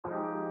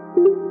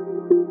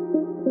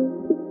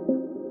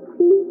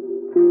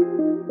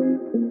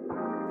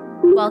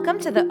Welcome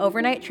to the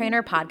Overnight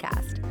Trainer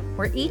Podcast,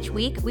 where each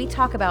week we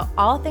talk about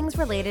all things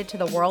related to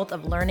the world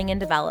of learning and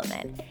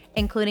development,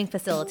 including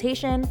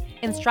facilitation,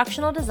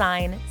 instructional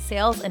design,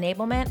 sales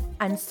enablement,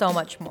 and so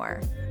much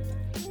more.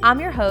 I'm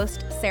your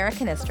host, Sarah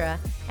Canistra,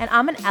 and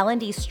I'm an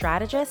L&D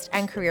strategist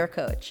and career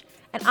coach.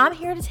 And I'm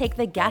here to take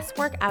the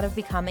guesswork out of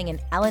becoming an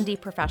L&D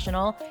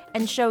professional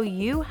and show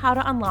you how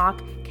to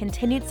unlock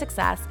continued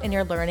success in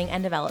your learning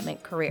and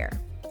development career.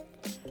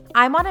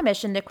 I'm on a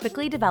mission to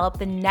quickly develop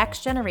the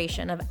next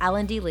generation of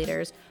L&D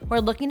leaders who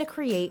are looking to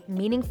create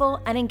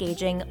meaningful and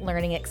engaging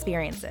learning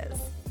experiences.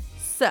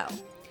 So,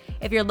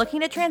 if you're looking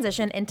to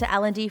transition into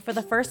L&D for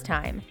the first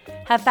time,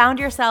 have found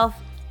yourself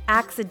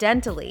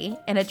accidentally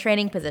in a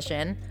training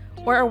position,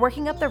 or are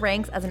working up the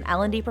ranks as an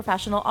L&D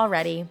professional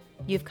already,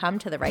 you've come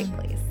to the right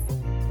place.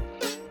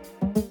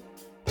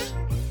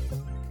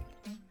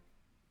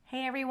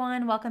 Hey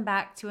everyone, welcome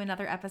back to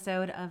another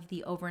episode of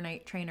the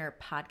Overnight Trainer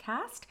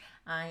Podcast.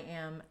 I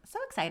am so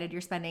excited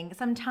you're spending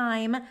some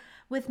time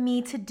with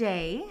me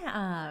today.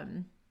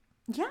 I'm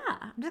just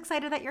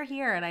excited that you're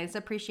here, and I just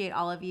appreciate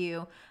all of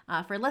you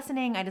for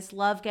listening. I just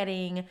love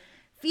getting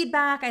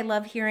feedback. I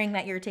love hearing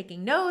that you're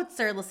taking notes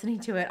or listening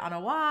to it on a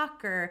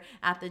walk or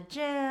at the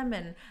gym,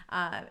 and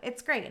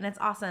it's great and it's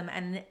awesome.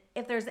 And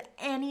if there's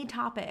any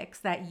topics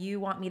that you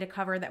want me to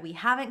cover that we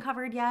haven't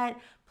covered yet,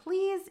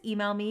 please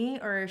email me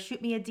or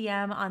shoot me a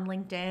DM on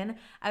LinkedIn.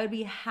 I would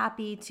be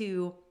happy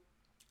to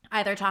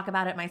either talk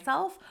about it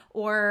myself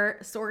or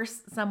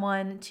source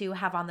someone to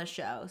have on the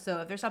show.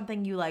 So if there's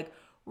something you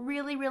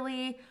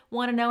really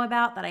want to know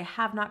about that I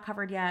have not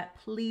covered yet,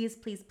 please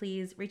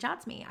reach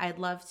out to me. I'd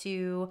love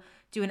to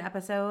do an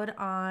episode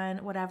on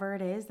whatever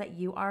it is that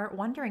you are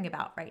wondering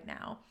about right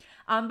now.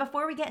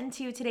 Before we get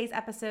into today's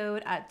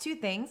episode, two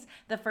things.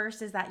 The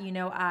first is that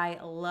I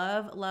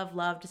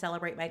love to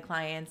celebrate my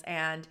clients,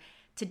 and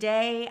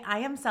today I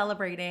am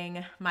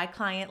celebrating my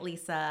client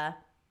Lisa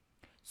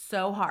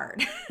so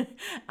hard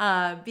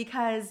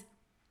because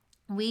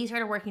we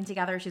started working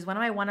together. She's one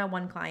of my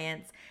one-on-one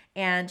clients,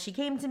 and she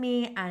came to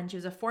me, and she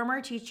was a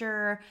former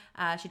teacher.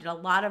 She did a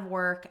lot of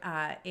work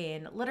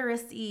in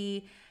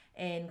literacy,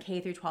 in K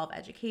through 12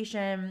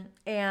 education,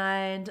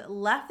 and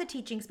left the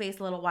teaching space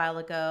a little while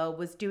ago,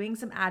 was doing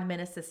some admin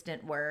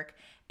assistant work,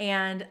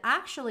 and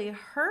actually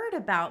heard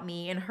about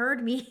me and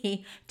heard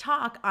me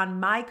talk on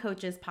my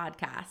coach's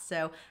podcast.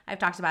 So I've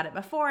talked about it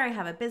before. I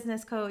have a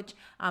business coach.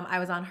 I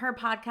was on her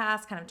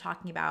podcast kind of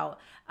talking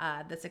about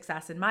the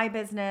success in my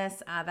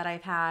business that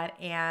I've had.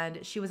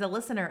 And she was a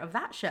listener of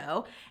that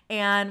show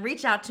and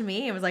reached out to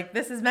me and was like,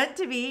 this is meant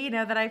to be,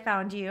 that I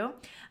found you,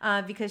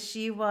 because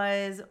she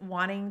was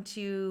wanting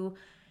to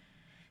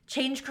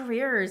change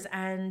careers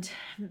and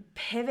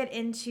pivot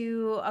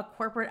into a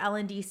corporate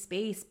L&D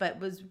space,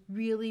 but was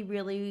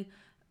really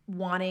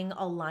wanting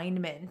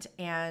alignment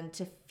and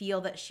to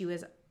feel that she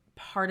was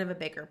part of a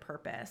bigger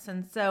purpose.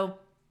 And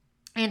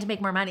to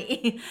make more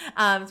money.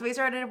 So we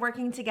started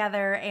working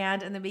together,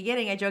 and in the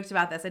beginning, I joked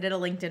about this. I did a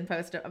LinkedIn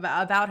post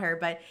about her,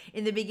 but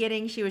in the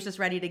beginning, she was just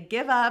ready to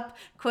give up,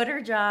 quit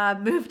her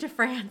job, move to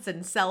France,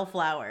 and sell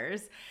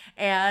flowers.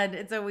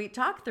 And so we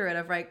talked through it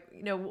of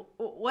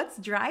what's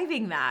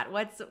driving that?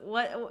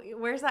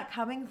 Where's that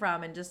coming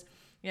from? And just,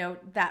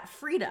 that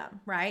freedom,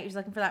 right? She's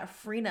looking for that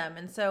freedom.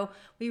 And so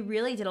we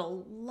really did a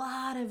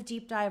lot of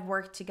deep dive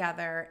work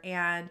together.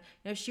 And,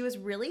 she was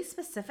really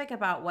specific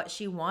about what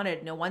she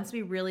wanted. Once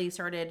we really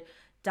started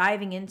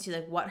diving into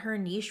what her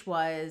niche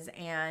was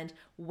and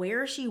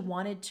where she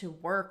wanted to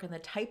work and the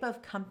type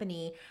of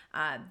company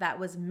that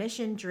was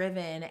mission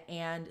driven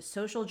and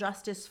social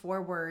justice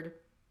forward.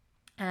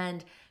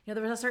 And,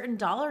 there was a certain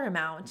dollar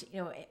amount,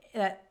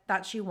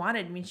 that she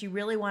wanted. I mean, she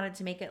really wanted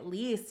to make at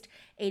least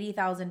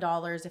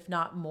 $80,000, if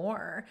not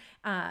more.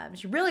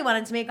 She really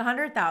wanted to make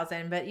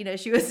 $100,000, but,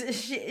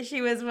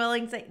 she was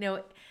willing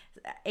to,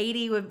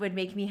 80 would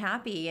make me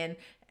happy. And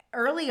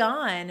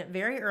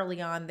very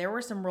early on, there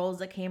were some roles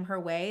that came her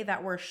way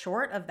that were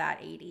short of that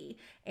 80,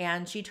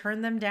 and she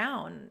turned them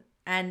down.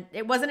 And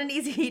it wasn't an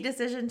easy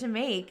decision to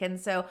make. And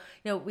so,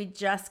 we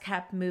just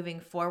kept moving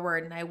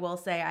forward. And I will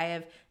say I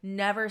have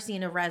never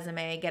seen a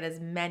resume get as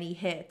many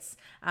hits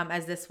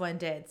as this one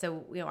did.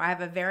 So, I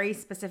have a very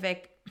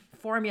specific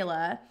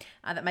formula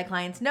that my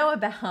clients know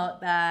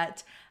about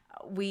that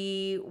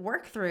we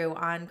work through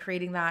on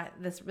creating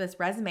this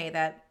resume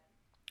that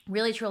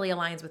really truly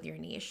aligns with your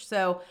niche.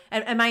 So,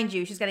 and mind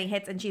you, she's getting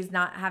hits and she's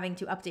not having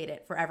to update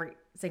it for every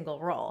single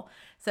role.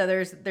 So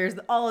there's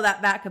all of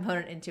that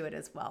component into it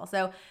as well.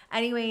 So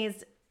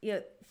anyways,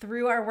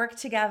 through our work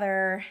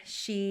together,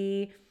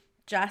 she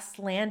just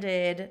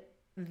landed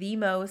the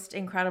most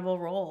incredible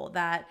role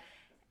that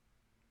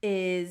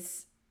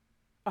is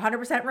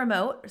 100%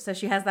 remote. So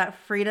she has that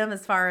freedom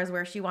as far as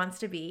where she wants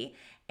to be.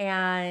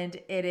 And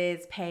it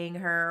is paying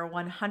her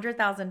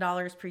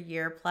 $100,000 per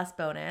year plus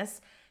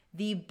bonus.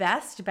 The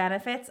best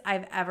benefits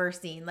I've ever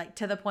seen,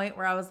 to the point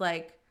where I was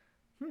like,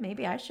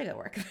 maybe I should go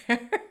work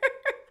there.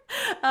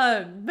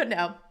 But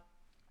no,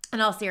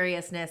 in all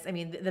seriousness, I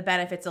mean, the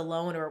benefits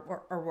alone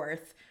are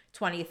worth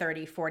 20,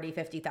 30, 40,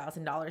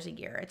 $50,000 a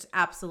year. It's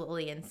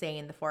absolutely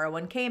insane. The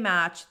 401k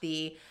match,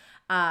 the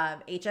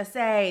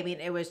HSA. I mean,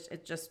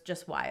 it's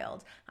just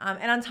wild.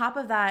 And on top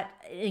of that,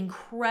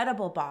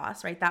 incredible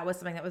boss, right? That was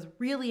something that was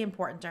really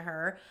important to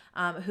her,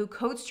 who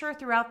coached her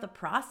throughout the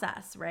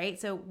process, right?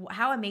 So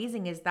how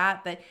amazing is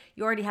that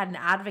you already had an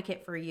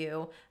advocate for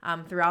you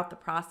throughout the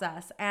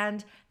process.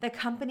 And the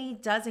company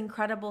does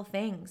incredible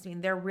things. I mean,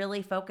 they're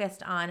really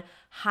focused on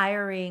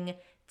hiring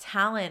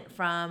talent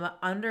from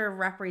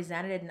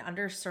underrepresented and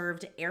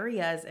underserved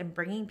areas and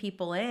bringing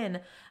people in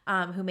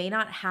who may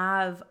not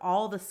have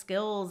all the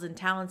skills and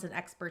talents and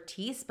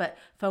expertise, but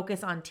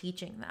focus on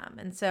teaching them.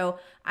 And so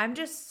I'm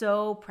just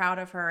so proud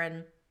of her.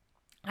 And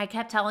I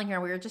kept telling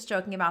her, we were just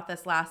joking about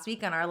this last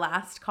week on our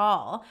last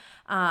call.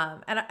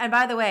 And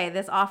by the way,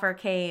 this offer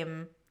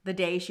came the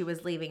day she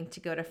was leaving to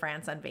go to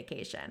France on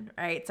vacation,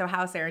 right? So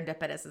how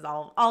serendipitous is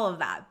all of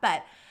that.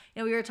 But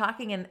we were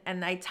talking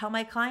and I tell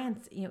my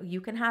clients, you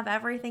can have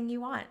everything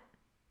you want.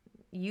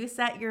 You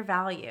set your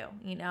value,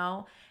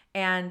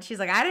 And she's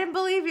like, I didn't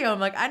believe you. I'm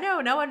like, I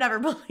know, no one ever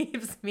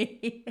believes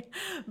me.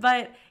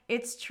 But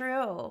it's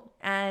true.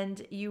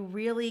 And you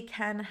really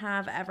can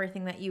have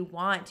everything that you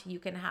want. You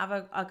can have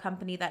a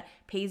company that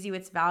pays you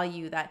its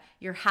value, that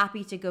you're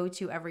happy to go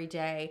to every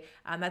day,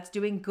 that's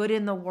doing good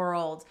in the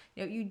world.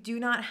 You do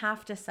not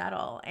have to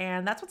settle.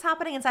 And that's what's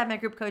happening inside my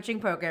group coaching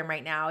program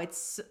right now.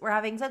 We're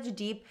having such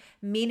deep,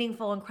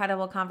 meaningful,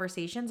 incredible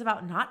conversations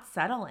about not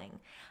settling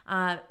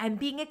and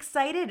being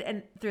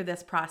excited through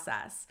this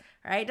process,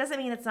 right? Doesn't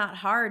mean it's not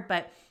hard,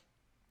 but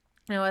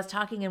I was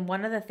talking, and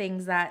one of the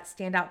things that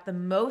stand out the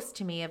most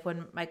to me of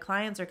when my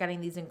clients are getting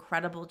these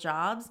incredible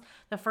jobs,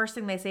 the first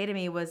thing they say to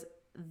me was,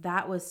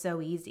 that was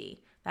so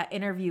easy. That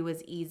interview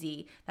was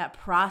easy. That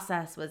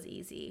process was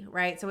easy,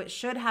 right? So it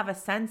should have a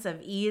sense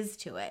of ease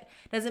to it.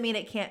 Doesn't mean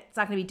it's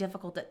not going to be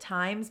difficult at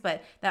times,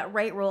 but that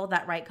right role,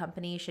 that right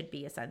company should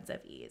be a sense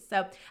of ease.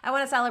 So I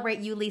want to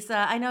celebrate you,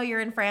 Lisa. I know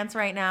you're in France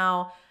right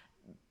now,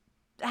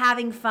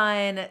 having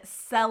fun,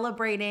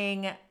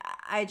 celebrating.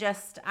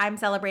 I'm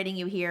celebrating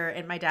you here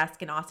at my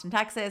desk in Austin,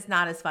 Texas.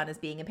 Not as fun as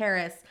being in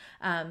Paris,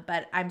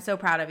 but I'm so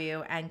proud of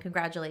you and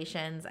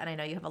congratulations. And I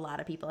know you have a lot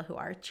of people who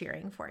are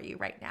cheering for you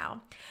right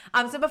now.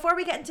 So before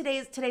we get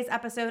into today's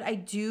episode, I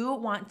do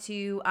want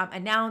to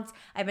announce,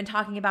 I've been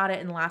talking about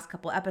it in the last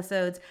couple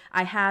episodes.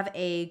 I have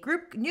a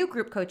new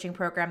group coaching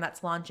program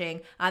that's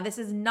launching. This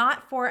is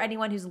not for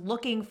anyone who's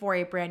looking for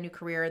a brand new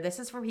career. This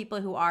is for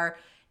people who are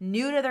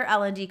new to their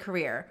L&D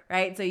career,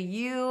 right? So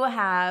you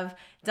have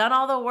done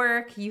all the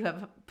work, you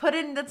have put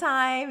in the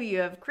time,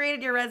 you have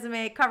created your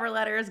resume, cover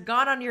letters,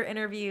 gone on your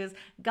interviews,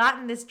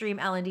 gotten this dream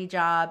L&D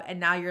job, and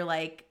now you're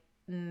like,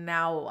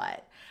 now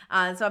what?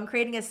 So I'm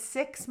creating a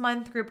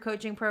 6-month group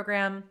coaching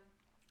program.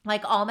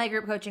 Like all my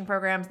group coaching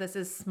programs, this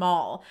is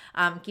small,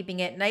 keeping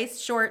it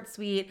nice, short,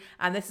 sweet.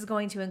 This is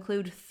going to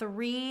include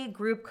 3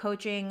 group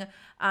coaching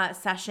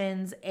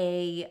sessions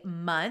a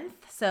month.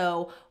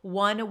 So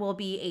one will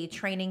be a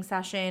training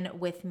session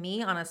with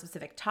me on a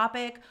specific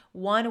topic.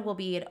 One will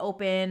be an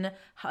open,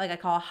 like I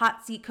call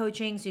hot seat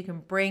coaching. So you can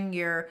bring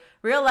your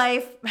real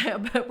life,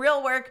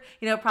 real work,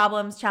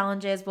 problems,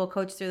 challenges. We'll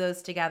coach through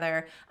those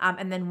together.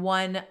 And then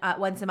once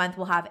a month,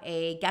 we'll have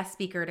a guest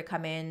speaker to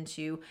come in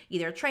to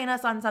either train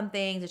us on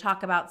something, to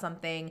talk about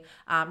something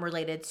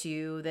related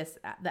to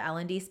the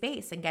L&D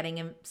space and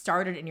getting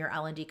started in your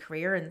L&D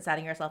career and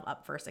setting yourself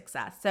up for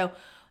success. So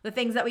the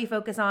things that we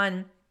focus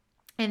on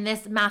in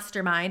this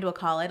mastermind, we'll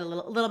call it a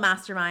little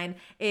mastermind,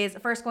 is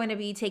first going to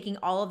be taking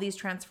all of these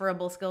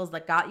transferable skills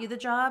that got you the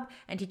job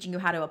and teaching you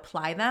how to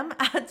apply them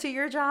to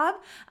your job.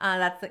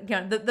 That's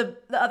the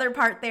other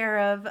part there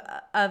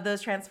of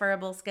those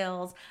transferable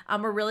skills.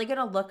 We're really going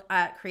to look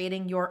at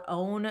creating your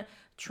own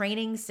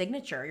training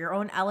signature, your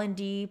own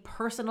L&D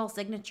personal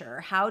signature.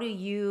 How do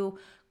you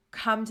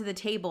come to the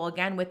table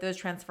again with those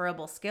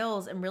transferable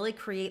skills and really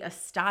create a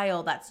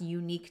style that's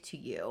unique to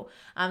you?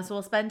 So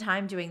we'll spend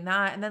time doing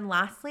that. And then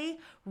lastly,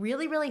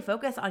 really, really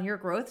focus on your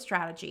growth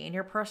strategy and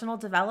your personal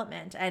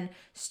development and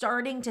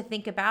starting to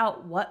think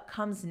about what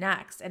comes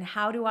next and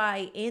how do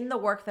I, in the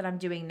work that I'm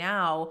doing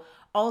now,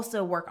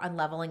 also work on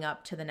leveling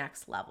up to the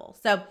next level.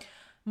 So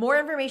more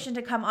information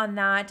to come on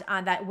that.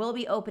 That will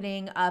be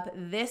opening up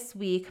this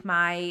week.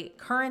 My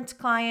current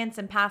clients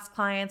and past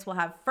clients will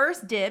have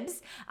first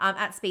dibs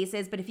at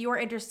spaces. But if you are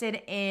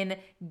interested in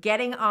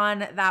getting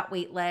on that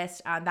wait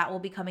list, that will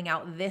be coming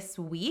out this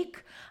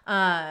week.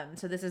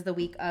 So this is the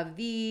week of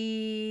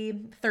the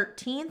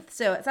 13th.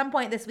 So at some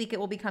point this week, it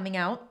will be coming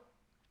out.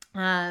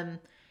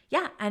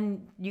 Yeah,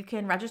 and you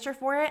can register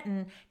for it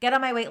and get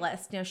on my wait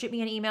list. Shoot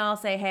me an email,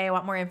 say, hey, I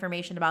want more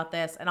information about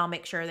this, and I'll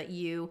make sure that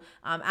you,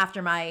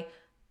 after my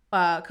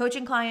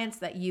coaching clients,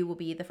 that you will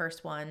be the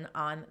first one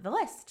on the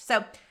list.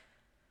 So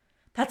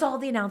that's all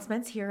the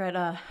announcements here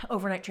at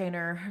Overnight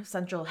Trainer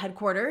Central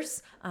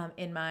Headquarters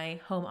in my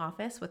home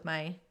office with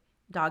my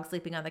dog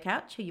sleeping on the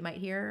couch, who you might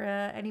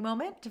hear any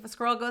moment if a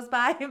squirrel goes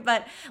by.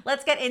 But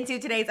let's get into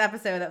today's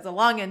episode. That was a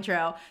long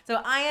intro.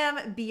 So I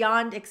am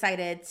beyond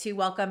excited to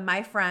welcome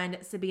my friend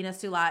Sabina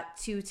Sulat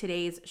to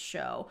today's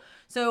show.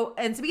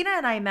 And Sabina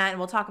and I met, and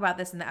we'll talk about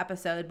this in the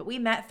episode, but we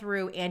met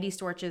through Andy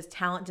Storch's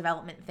talent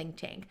development think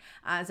tank.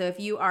 So if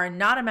you are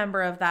not a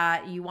member of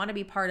that, you want to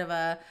be part of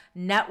a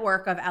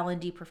network of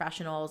L&D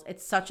professionals,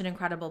 it's such an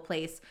incredible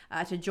place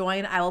to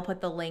join. I will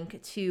put the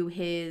link to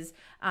his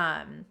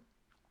website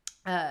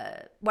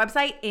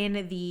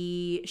in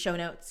the show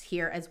notes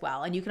here as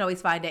well. And you can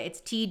always find it.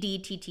 It's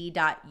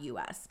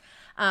tdtt.us.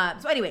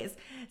 So anyways,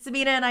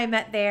 Sabina and I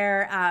met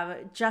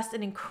there, just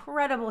an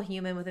incredible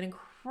human with an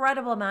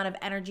incredible amount of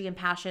energy and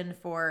passion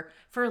for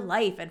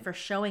life and for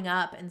showing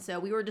up. And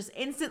so we were just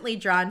instantly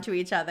drawn to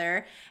each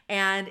other.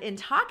 And in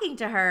talking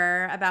to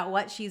her about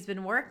what she's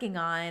been working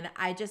on,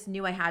 I just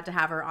knew I had to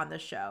have her on the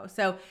show.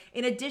 So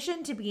in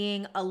addition to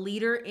being a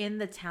leader in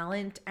the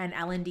talent and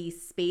L&D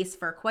space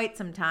for quite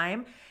some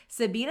time,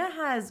 Sabina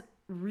has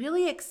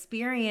really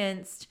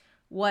experienced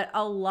what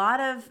a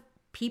lot of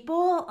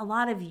people, a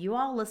lot of you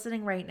all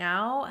listening right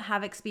now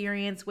have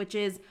experienced, which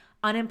is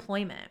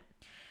unemployment.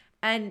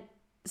 And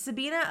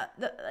Sabina,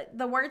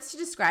 the words to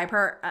describe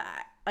her,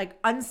 like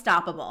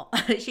unstoppable.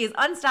 She is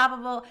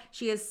unstoppable.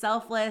 She is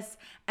selfless.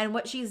 And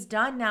what she's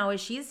done now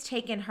is she's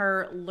taken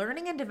her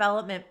learning and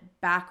development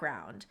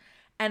background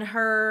and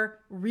her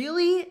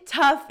really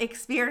tough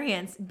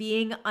experience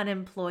being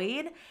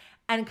unemployed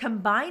and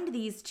combined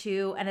these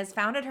two and has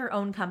founded her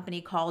own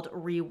company called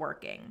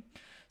Reworking.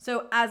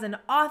 So as an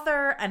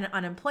author, an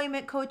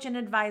unemployment coach and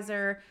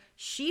advisor,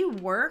 she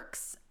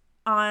works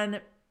on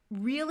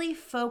really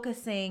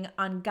focusing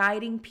on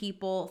guiding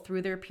people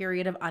through their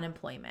period of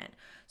unemployment.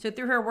 So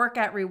through her work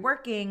at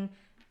Reworking,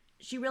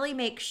 she really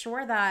makes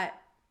sure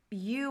that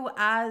you,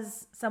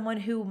 as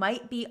someone who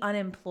might be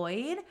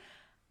unemployed,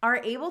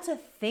 are able to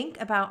think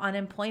about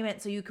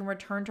unemployment so you can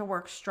return to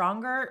work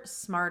stronger,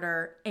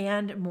 smarter,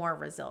 and more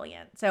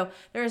resilient. So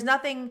there's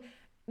nothing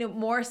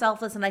more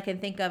selfless than I can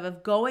think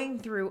of going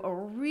through a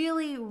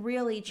really,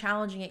 really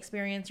challenging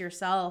experience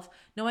yourself,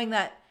 knowing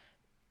that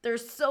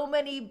there's so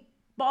many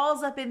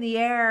balls up in the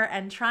air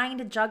and trying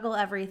to juggle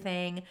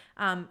everything.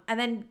 And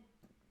then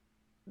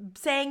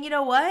saying, you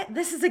know what,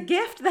 this is a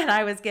gift that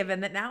I was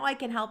given that now I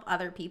can help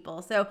other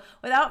people. So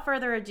without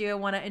further ado, I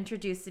want to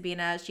introduce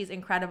Sabina. She's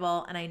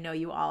incredible. And I know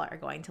you all are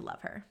going to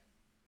love her.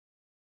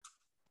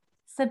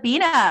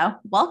 Sabina,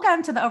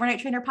 welcome to the Overnight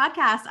Trainer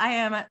podcast. I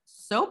am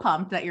so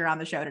pumped that you're on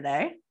the show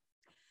today.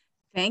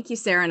 Thank you,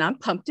 Sarah. And I'm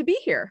pumped to be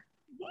here.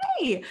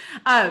 Yay.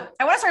 I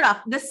want to start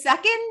off. The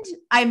second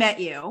I met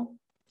you,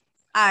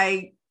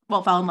 I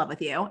fell in love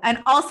with you,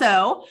 and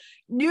also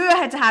knew I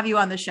had to have you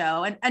on the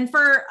show. And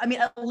for,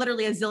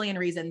 literally a zillion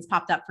reasons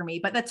popped up for me,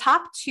 but the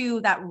top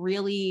two that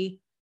really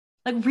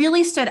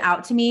stood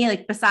out to me,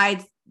 like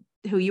besides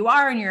who you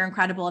are and your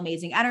incredible,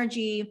 amazing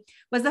energy,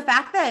 was the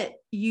fact that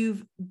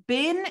you've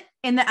been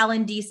in the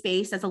L&D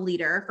space as a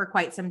leader for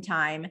quite some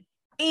time.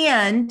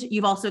 And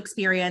you've also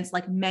experienced,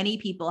 like many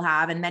people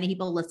have, and many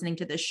people listening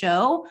to this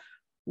show,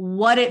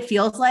 what it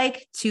feels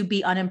like to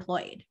be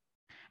unemployed.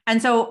 And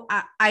so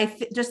I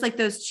just like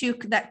those two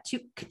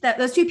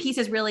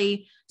pieces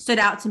really stood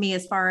out to me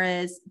as far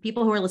as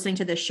people who are listening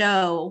to this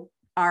show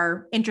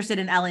are interested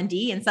in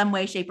L&D in some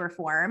way, shape, or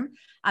form.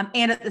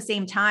 And at the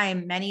same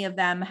time, many of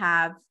them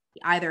have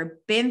either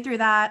been through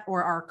that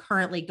or are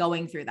currently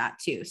going through that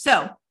too.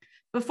 So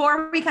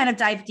before we kind of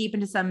dive deep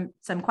into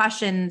some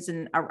questions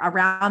and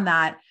around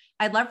that,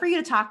 I'd love for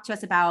you to talk to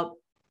us about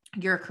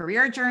your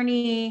career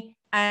journey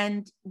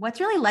and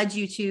what's really led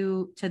you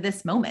to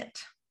this moment.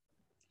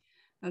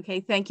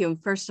 Okay, thank you.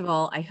 And first of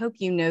all, I hope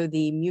you know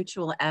the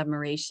mutual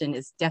admiration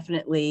is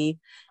definitely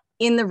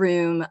in the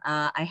room.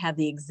 I had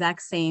the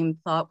exact same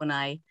thought when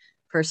I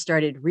first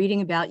started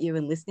reading about you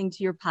and listening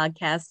to your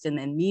podcast and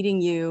then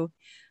meeting you.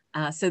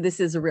 So this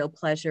is a real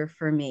pleasure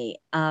for me.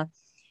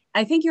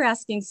 I think you're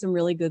asking some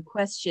really good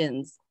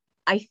questions.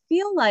 I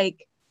feel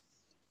like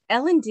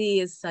L&D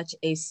is such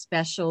a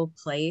special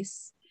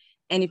place.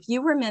 And if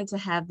you were meant to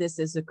have this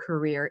as a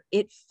career,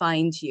 it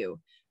finds you.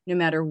 No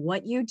matter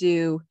what you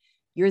do,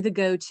 you're the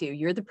go-to.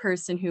 You're the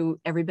person who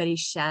everybody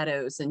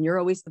shadows. And you're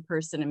always the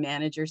person a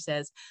manager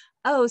says,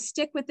 oh,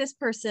 stick with this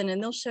person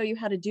and they'll show you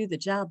how to do the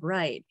job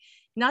right.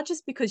 Not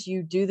just because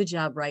you do the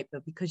job right,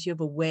 but because you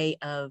have a way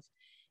of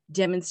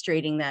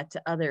demonstrating that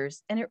to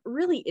others. And it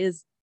really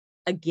is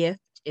a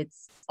gift.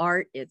 It's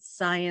art, it's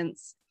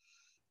science.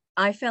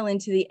 I fell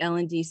into the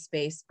L&D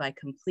space by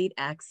complete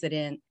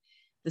accident.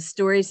 The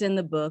story's in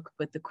the book,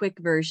 but the quick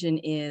version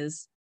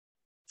is,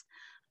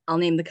 I'll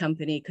name the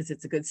company because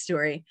it's a good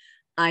story.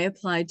 I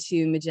applied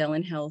to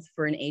Magellan Health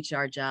for an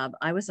HR job.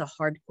 I was a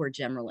hardcore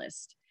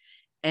generalist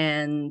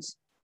and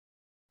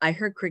I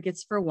heard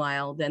crickets for a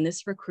while. Then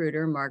this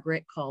recruiter,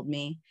 Margaret, called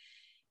me.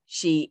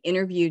 She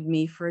interviewed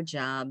me for a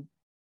job.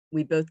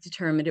 We both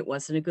determined it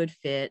wasn't a good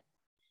fit.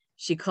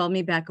 She called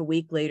me back a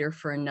week later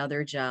for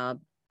another job.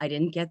 I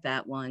didn't get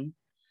that one.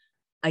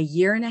 A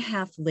year and a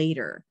half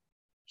later,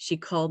 she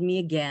called me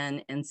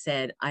again and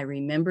said, I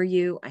remember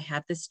you. I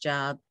have this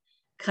job.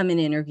 Come and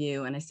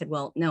interview. And I said,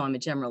 well, no, I'm a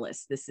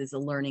generalist. This is a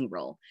learning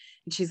role.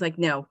 And she's like,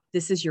 no,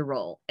 this is your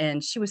role.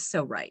 And she was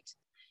so right.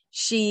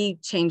 She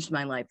changed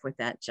my life with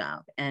that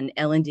job. And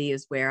L&D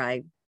is where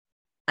I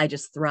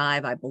just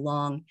thrive. I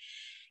belong.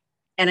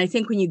 And I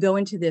think when you go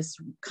into this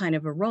kind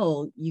of a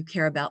role, you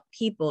care about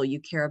people, you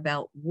care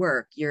about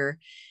work. You're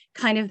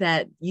kind of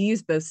that, you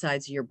use both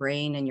sides of your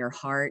brain and your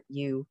heart.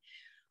 You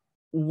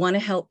want to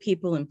help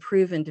people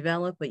improve and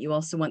develop, but you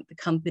also want the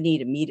company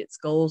to meet its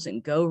goals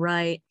and go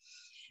right.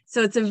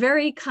 So it's a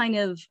very kind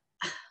of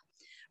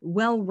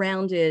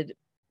well-rounded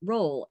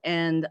role.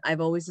 And I've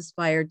always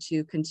aspired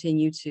to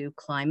continue to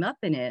climb up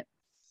in it.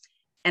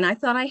 And I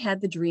thought I had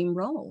the dream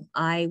role.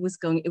 It was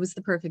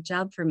the perfect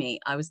job for me.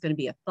 I was going to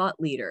be a thought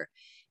leader.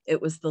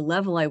 It was the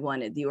level I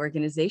wanted, the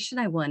organization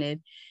I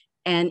wanted,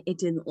 and it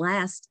didn't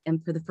last.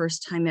 And for the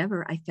first time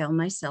ever, I found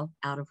myself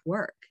out of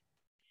work.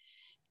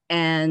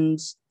 And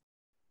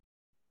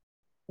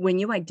when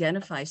you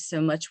identify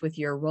so much with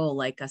your role,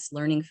 like us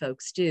learning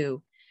folks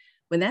do,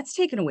 when that's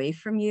taken away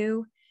from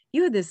you,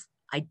 you have this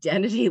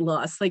identity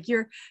loss. Like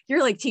you're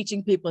like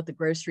teaching people at the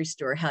grocery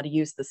store how to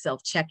use the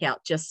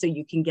self-checkout just so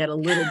you can get a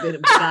little bit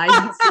of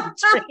guidance and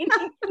training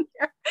in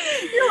there.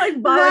 You're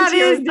like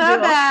volunteering.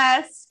 That is the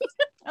best.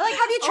 Like,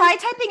 have you tried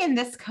typing in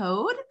this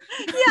code?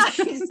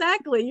 Yeah,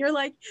 exactly. You're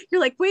like,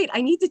 wait,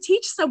 I need to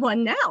teach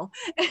someone now.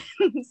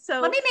 So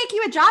let me make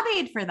you a job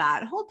aid for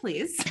that. Hold,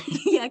 please.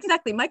 Yeah,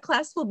 exactly. My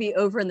class will be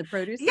over in the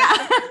produce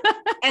section.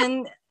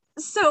 And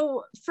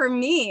so for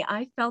me,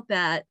 I felt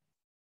that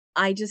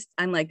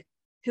I'm like,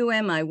 who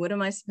am I? What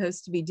am I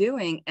supposed to be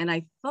doing? And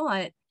I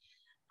thought,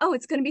 oh,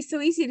 it's going to be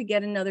so easy to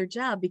get another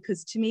job,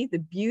 because to me, the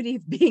beauty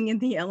of being in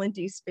the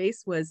L&D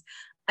space was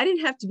I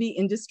didn't have to be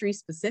industry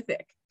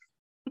specific.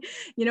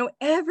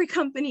 Every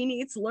company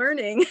needs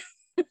learning.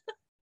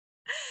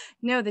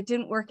 No, that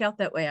didn't work out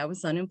that way. I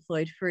was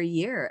unemployed for a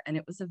year, and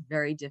it was a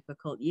very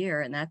difficult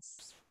year. And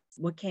that's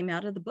what came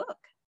out of the book.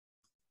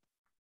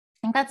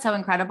 I think that's so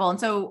incredible. And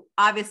so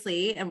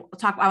obviously, and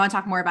I want to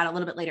talk more about it a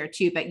little bit later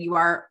too, but you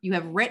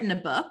have written a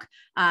book.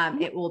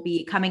 It will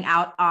be coming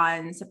out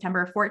on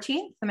September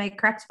 14th. Am I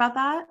correct about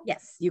that?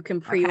 Yes. You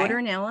can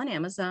pre-order now on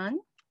Amazon,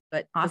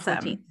 but awesome.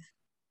 The 14th.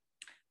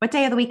 What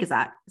day of the week is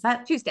that? Is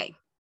that Tuesday?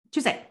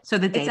 So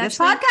the day this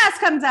podcast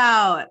comes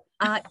out.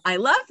 I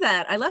love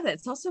that.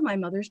 It's also my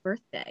mother's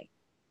birthday.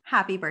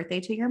 Happy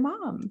birthday to your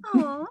mom.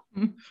 Aww.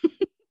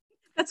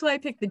 That's why I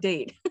picked the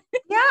date.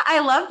 Yeah, I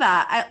love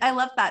that. I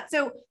love that.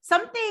 So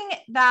something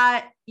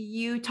that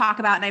you talk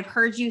about, and I've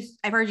heard you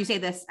say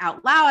this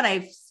out loud.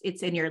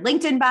 It's in your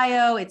LinkedIn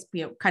bio. It's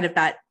kind of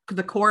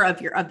the core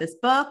of this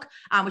book,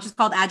 which is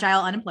called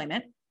Agile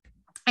Unemployment.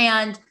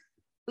 And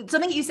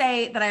something you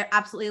say that I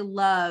absolutely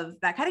love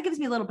that kind of gives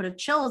me a little bit of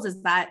chills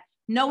is that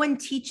no one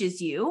teaches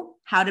you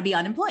how to be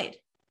unemployed.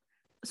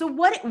 So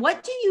what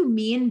do you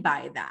mean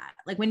by that?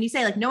 Like when you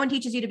say like no one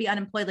teaches you to be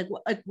unemployed,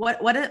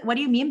 what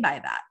do you mean by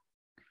that?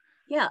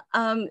 Yeah.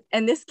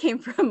 And this came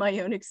from my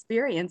own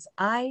experience.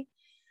 I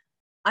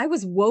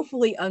was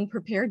woefully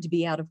unprepared to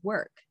be out of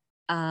work.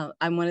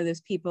 I'm one of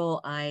those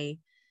people. I'm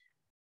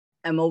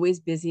always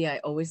busy. I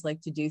always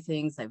like to do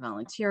things. I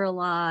volunteer a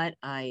lot.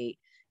 I'm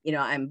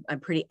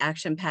pretty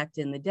action-packed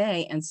in the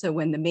day. And so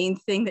when the main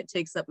thing that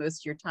takes up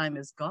most of your time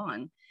is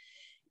gone,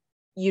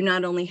 you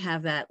not only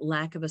have that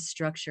lack of a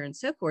structure and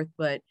so forth,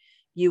 but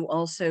you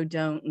also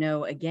don't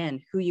know,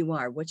 again, who you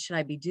are. What should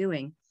I be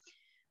doing?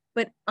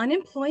 But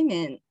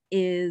unemployment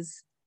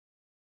is,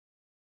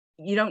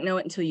 you don't know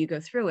it until you go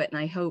through it. And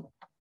I hope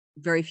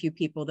very few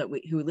people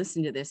who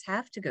listen to this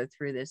have to go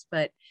through this,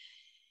 but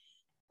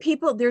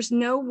there's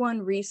no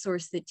one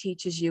resource that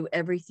teaches you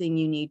everything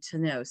you need to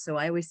know. So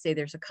I always say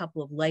there's a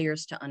couple of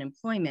layers to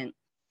unemployment.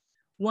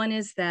 One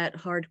is that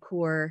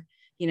hardcore,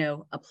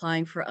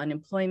 applying for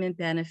unemployment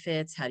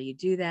benefits. How do you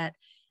do that?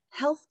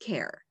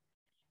 Healthcare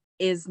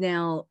is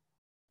now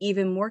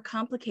even more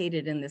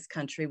complicated in this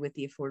country with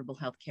the Affordable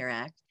Health Care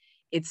Act.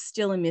 It's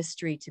still a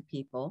mystery to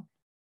people.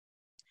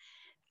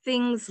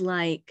 Things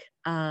like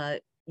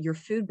your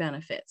food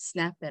benefits,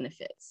 SNAP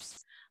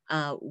benefits,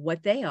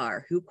 what they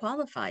are, who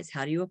qualifies,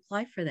 how do you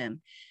apply for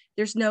them?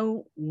 There's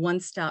no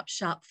one-stop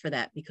shop for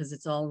that because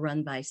it's all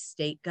run by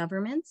state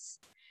governments.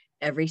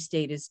 Every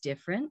state is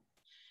different.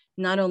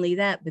 Not only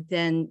that, but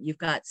then you've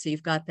got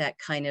that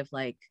kind of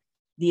like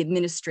the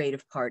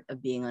administrative part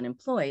of being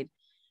unemployed.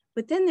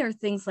 But then there are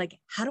things like,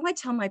 how do I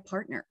tell my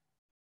partner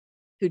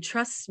who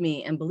trusts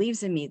me and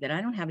believes in me that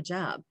I don't have a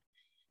job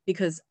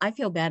because I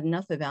feel bad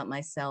enough about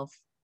myself?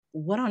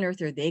 What on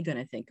earth are they going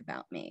to think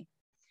about me?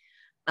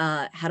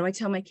 How do I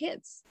tell my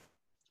kids?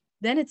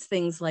 Then it's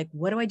things like,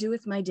 what do I do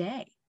with my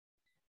day?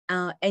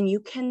 And you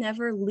can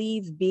never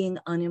leave being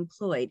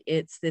unemployed.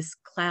 It's this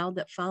cloud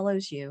that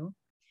follows you.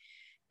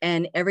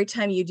 And every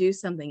time you do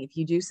something, if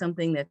you do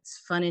something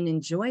that's fun and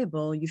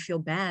enjoyable, you feel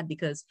bad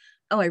because,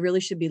 oh, I really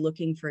should be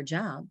looking for a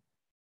job.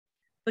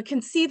 But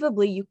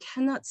conceivably, you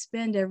cannot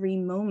spend every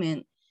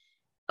moment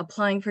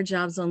applying for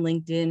jobs on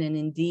LinkedIn and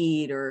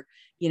Indeed, or,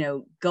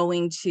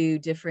 going to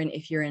different,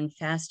 if you're in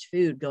fast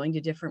food, going to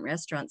different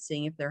restaurants,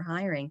 seeing if they're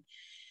hiring,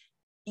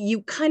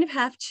 you kind of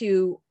have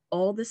to,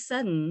 all of a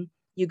sudden,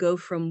 you go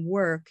from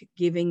work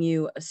giving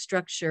you a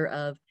structure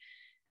of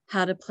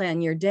how to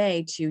plan your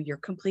day to you're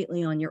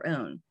completely on your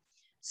own.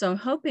 So I'm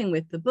hoping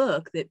with the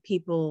book that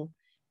people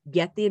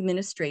get the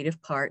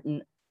administrative part.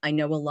 And I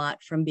know a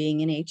lot from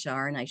being in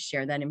HR and I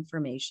share that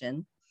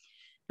information.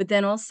 But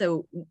then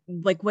also,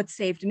 like, what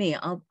saved me,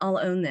 I'll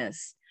own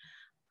this.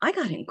 I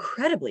got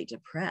incredibly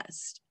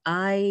depressed.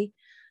 I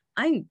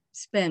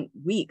spent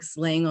weeks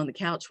laying on the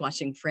couch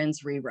watching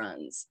Friends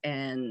reruns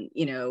and,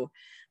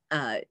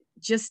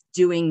 just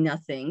doing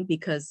nothing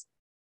because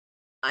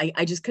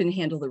I just couldn't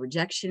handle the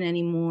rejection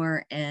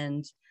anymore.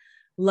 And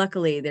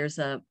luckily, there's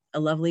a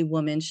lovely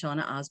woman,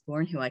 Shauna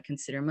Osborne, who I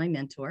consider my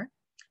mentor.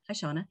 Hi,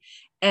 Shauna.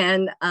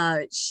 And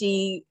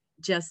she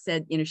just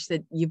said, she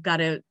said, you've got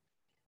to,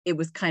 it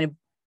was kind of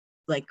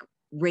like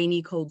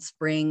rainy, cold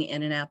spring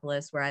in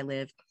Annapolis where I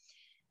live.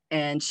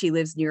 And she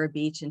lives near a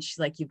beach. And she's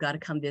like, you've got to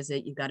come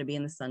visit. You've got to be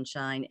in the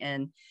sunshine.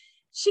 And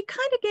she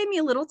kind of gave me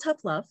a little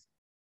tough love.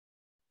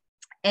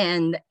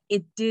 And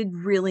it did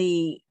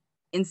really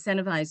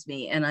incentivize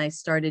me. And I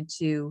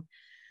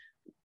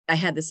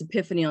had this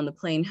epiphany on the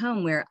plane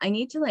home where I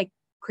need to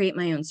create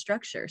my own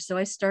structure. So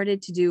I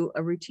started to do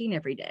a routine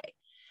every day.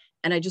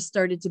 And I just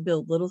started to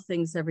build little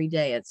things every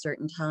day at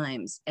certain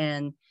times.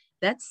 And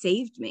that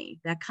saved me.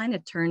 That kind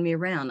of turned me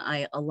around.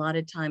 I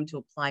allotted time to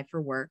apply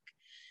for work,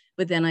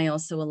 but then I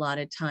also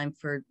allotted time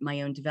for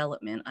my own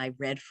development. I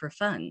read for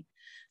fun.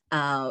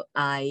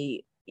 I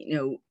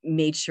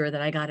made sure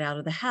that I got out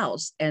of the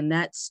house, and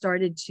that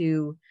started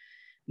to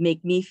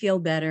make me feel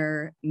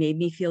better, made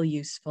me feel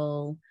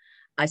useful.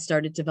 I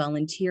started to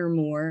volunteer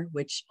more,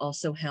 which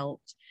also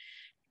helped.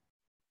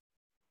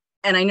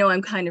 And I know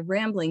I'm kind of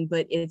rambling,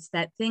 but it's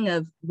that thing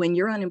of when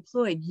you're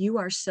unemployed, you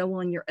are so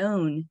on your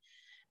own.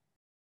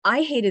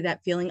 I hated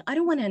that feeling. I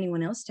don't want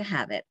anyone else to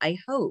have it. I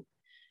hope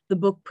the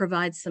book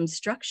provides some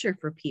structure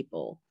for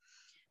people.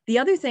 The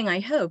other thing I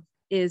hope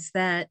is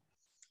that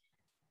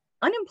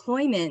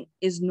unemployment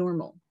is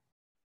normal.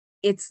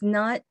 It's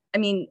not,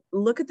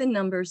 look at the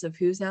numbers of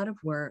who's out of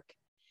work,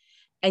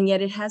 and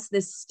yet it has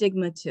this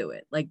stigma to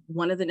it. Like,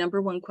 one of the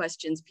number one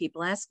questions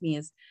people ask me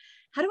is,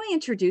 how do I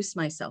introduce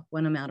myself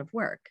when I'm out of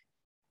work?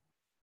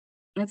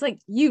 And it's like,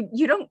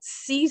 you don't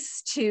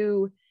cease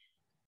to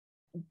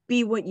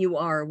be what you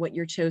are, what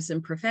your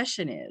chosen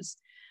profession is.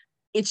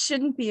 It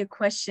shouldn't be a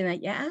question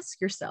that you ask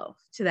yourself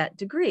to that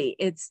degree.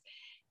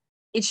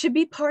 It should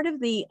be part of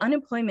the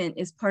unemployment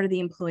is part of the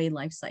employee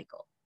life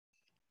cycle.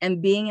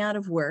 And being out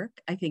of work,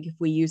 I think if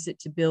we use it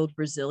to build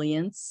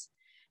resilience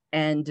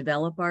and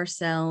develop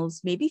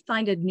ourselves, maybe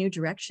find a new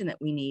direction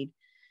that we need,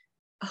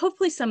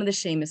 hopefully some of the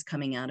shame is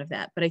coming out of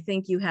that. But I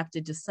think you have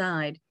to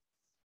decide,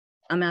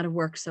 I'm out of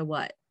work, so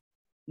what?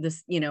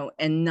 This,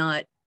 and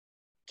not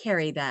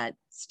carry that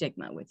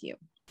stigma with you.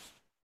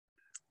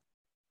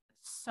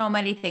 So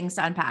many things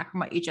to unpack from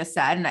what you just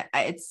said.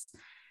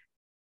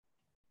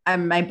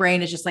 And my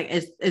brain is just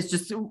is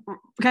just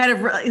kind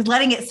of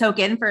letting it soak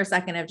in for a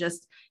second of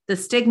just the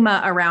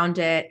stigma around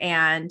it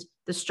and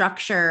the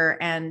structure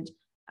and,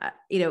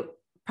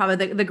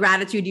 probably the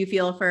gratitude you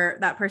feel for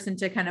that person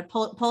to kind of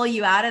pull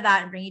you out of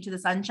that and bring you to the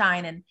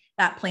sunshine and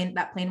that plane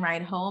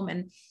ride home.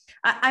 And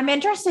I'm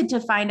interested to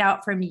find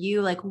out from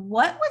you,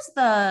 what was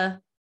the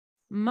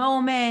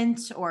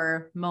moment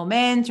or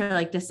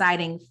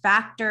deciding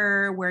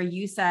factor where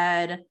you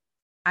said,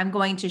 I'm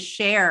going to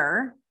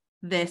share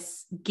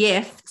this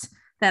gift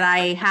that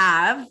I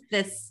have,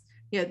 this,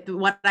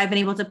 what I've been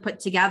able to put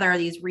together,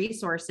 these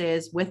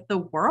resources with the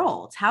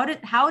world. How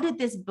did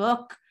this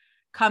book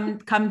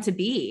come to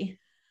be?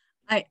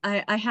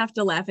 I have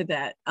to laugh at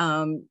that.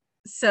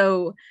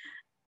 So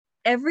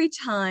every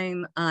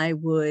time I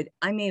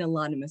made a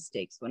lot of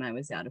mistakes when I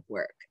was out of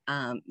work,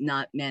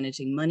 not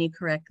managing money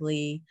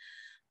correctly.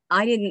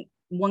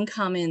 One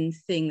common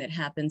thing that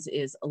happens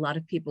is a lot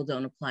of people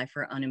don't apply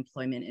for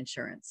unemployment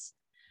insurance,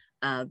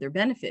 their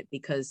benefit,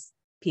 because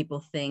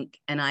people think,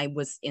 and I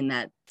was in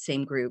that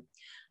same group,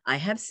 I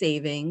have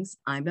savings,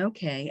 I'm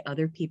okay,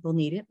 other people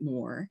need it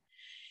more.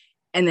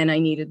 And then I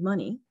needed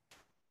money.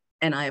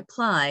 And I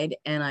applied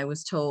and I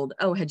was told,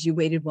 oh, had you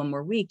waited one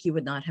more week, you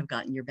would not have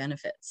gotten your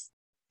benefits.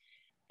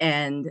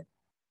 And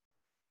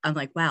I'm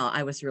like, wow,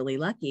 I was really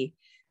lucky.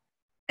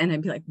 And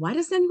I'd be like, why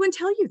doesn't anyone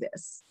tell you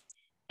this?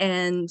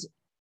 And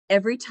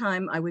every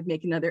time I would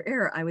make another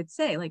error, I would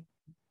say,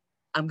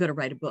 I'm going to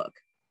write a book.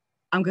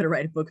 I'm going to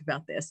write a book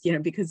about this,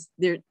 because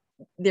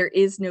there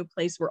is no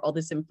place where all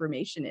this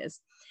information is.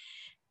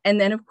 And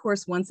then, of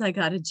course, once I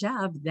got a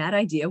job, that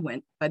idea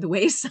went by the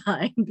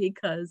wayside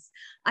because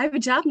I have a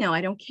job now. I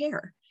don't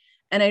care.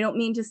 And I don't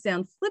mean to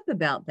sound flip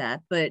about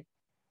that, but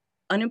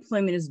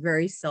unemployment is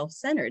very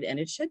self-centered, and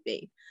it should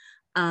be.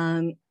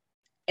 And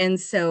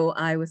so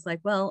I was like,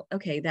 well,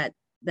 okay, that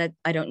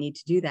I don't need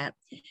to do that.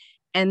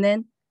 And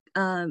then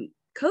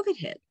COVID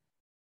hit.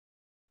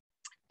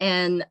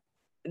 And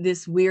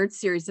this weird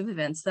series of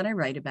events that I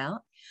write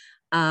about,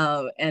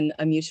 and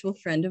a mutual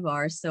friend of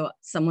ours. So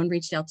someone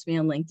reached out to me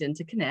on LinkedIn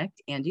to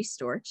connect, Andy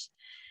Storch.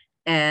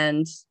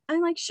 And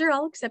I'm like, sure,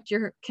 I'll accept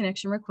your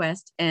connection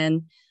request.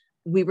 And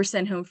we were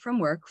sent home from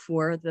work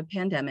for the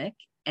pandemic.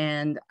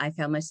 And I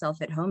found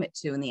myself at home at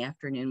 2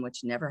 PM,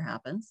 which never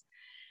happens.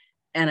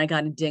 And I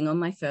got a ding on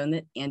my phone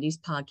that Andy's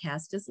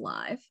podcast is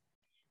live.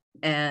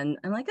 And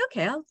I'm like,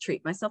 okay, I'll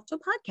treat myself to a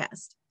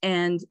podcast.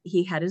 And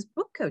he had his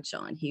book coach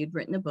on. He had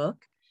written a book,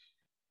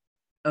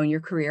 Own Your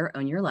Career,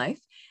 Own Your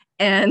Life.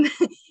 And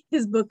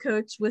his book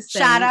coach was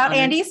saying, shout out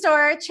Andy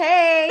Storch.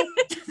 Hey,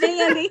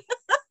 hey, Andy.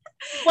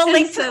 We'll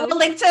link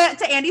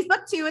to Andy's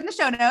book too in the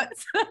show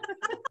notes.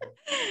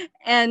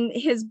 And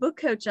his book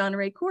coach,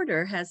 Honore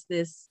Corder, has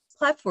this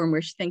platform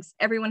where she thinks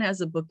everyone has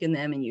a book in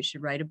them and you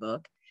should write a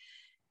book.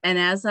 And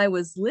as I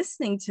was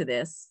listening to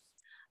this,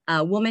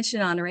 we'll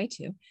mention Honore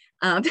too.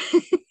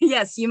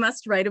 Yes, you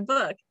must write a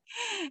book.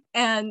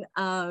 And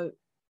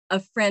a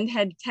friend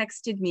had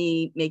texted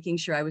me making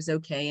sure I was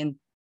okay in,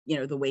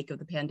 the wake of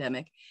the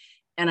pandemic.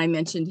 And I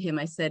mentioned to him,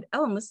 I said,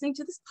 oh, I'm listening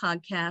to this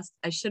podcast.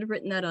 I should have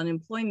written that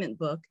unemployment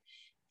book.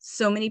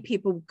 So many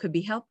people could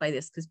be helped by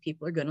this because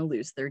people are going to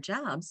lose their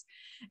jobs.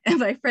 And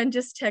my friend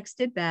just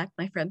texted back,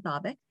 my friend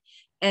Bobek,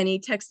 and he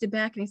texted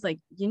back and he's like,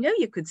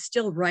 you could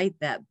still write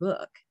that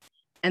book.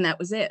 And that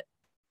was it.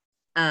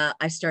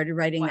 I started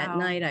writing that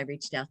night. I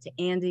reached out to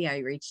Andy. I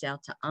reached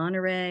out to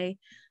Honore,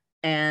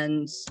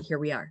 and here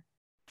we are.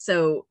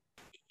 So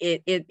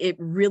it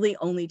really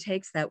only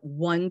takes that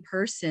one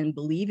person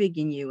believing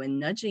in you and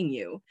nudging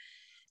you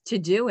to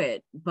do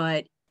it.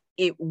 But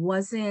it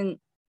wasn't,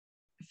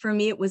 for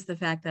me, it was the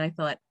fact that I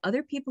thought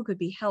other people could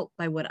be helped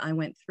by what I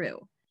went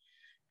through.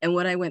 And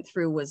what I went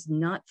through was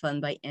not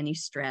fun by any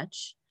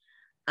stretch.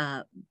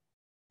 But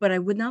I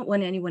would not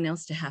want anyone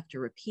else to have to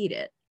repeat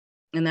it.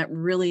 And that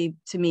really,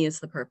 to me, is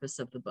the purpose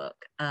of the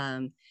book.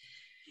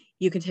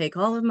 You can take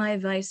all of my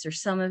advice or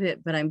some of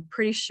it, but I'm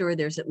pretty sure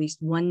there's at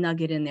least one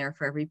nugget in there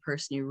for every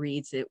person who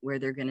reads it where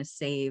they're going to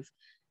save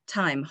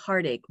time,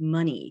 heartache,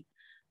 money,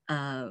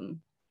 and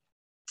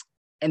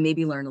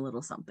maybe learn a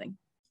little something.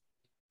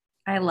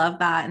 I love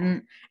that.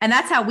 And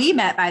that's how we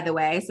met, by the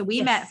way. So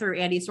we met through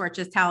Andy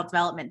Storch's talent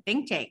development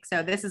think tank.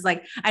 So this is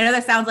like, I know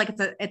that sounds like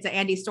it's an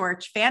Andy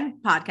Storch fan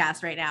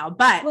podcast right now,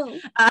 but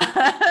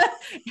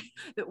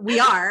we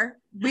are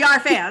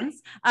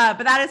fans.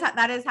 But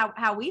that is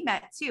how we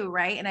met too.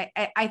 Right. And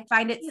I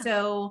find it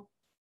so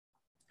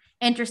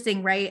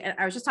interesting. Right. And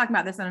I was just talking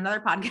about this on another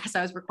podcast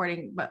I was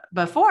recording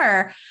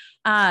before,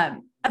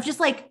 of just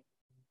like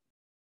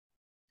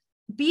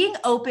being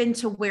open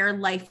to where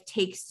life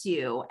takes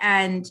you.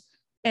 And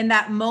in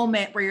that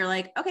moment where you're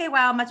like, okay,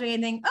 wow, I'm not doing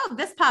anything. Oh,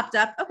 this popped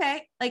up.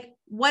 Okay. Like,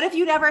 what if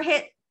you never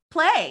hit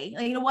play?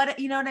 Like,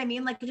 you know what I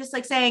mean? Like, just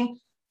like saying,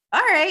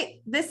 all right,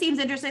 this seems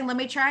interesting. Let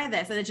me try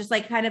this. And it's just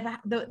like kind of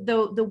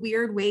the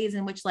weird ways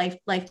in which life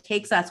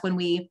takes us when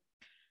we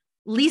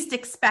least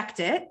expect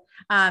it.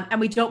 And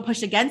we don't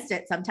push against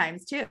it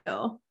sometimes too.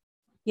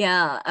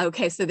 Yeah.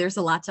 Okay. So there's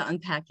a lot to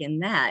unpack in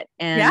that.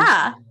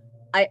 And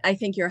I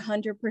think you're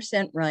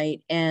 100%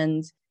 right.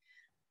 And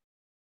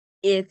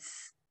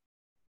it's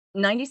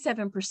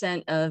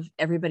 97% of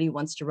everybody who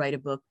wants to write a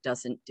book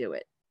doesn't do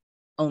it.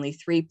 Only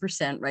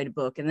 3% write a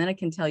book. And then I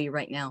can tell you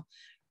right now,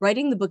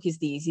 writing the book is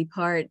the easy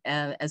part.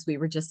 As we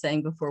were just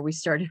saying before we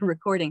started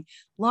recording,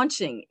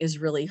 launching is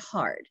really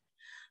hard.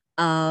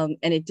 And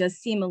it does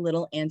seem a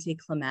little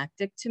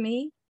anticlimactic to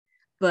me,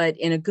 but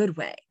in a good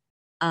way,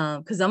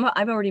 because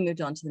I've already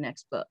moved on to the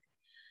next book.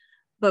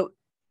 But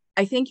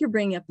I think you're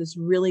bringing up this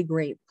really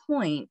great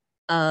point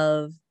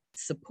of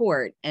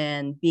support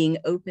and being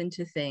open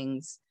to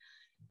things.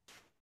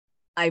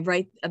 I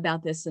write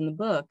about this in the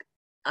book,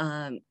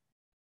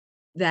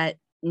 that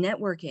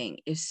networking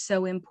is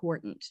so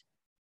important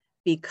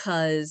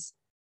because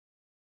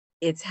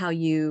it's how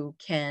you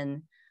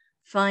can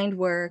find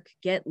work,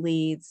 get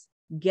leads,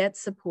 get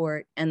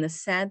support. And the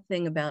sad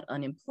thing about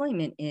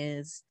unemployment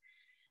is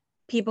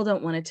people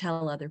don't want to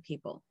tell other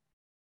people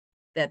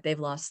that they've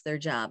lost their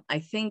job. I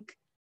think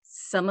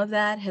some of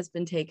that has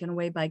been taken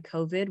away by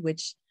COVID,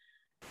 which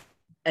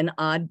an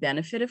odd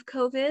benefit of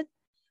COVID,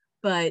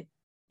 but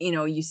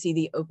you see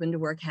the open to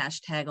work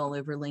hashtag all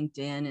over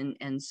LinkedIn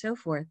and so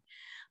forth.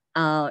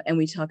 And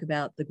we talk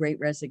about the great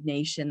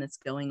resignation that's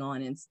going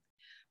on.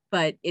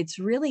 But it's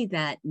really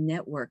that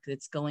network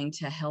that's going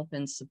to help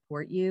and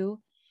support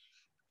you.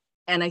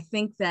 And I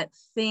think that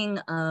thing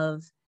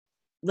of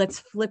let's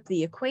flip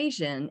the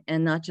equation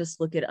and not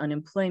just look at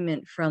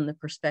unemployment from the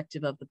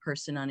perspective of the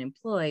person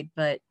unemployed,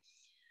 but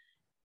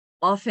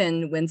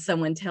often when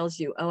someone tells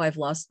you, oh, I've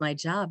lost my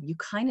job,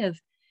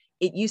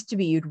 it used to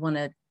be you'd want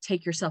to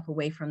take yourself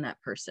away from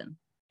that person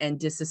and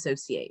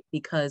disassociate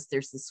because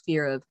there's this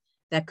fear of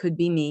that could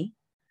be me.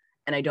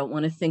 And I don't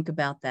want to think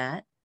about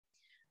that.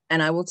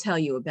 And I will tell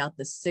you about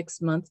the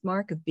 6-month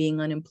mark of being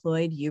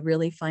unemployed, you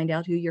really find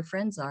out who your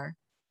friends are.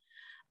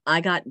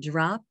 I got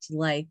dropped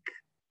like,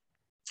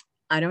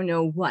 I don't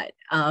know what,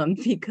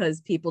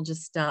 because people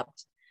just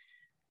stopped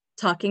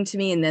talking to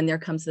me. And then there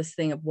comes this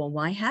thing of, well,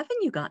 why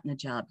haven't you gotten a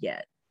job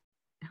yet?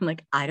 I'm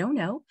like, I don't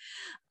know.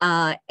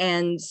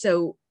 And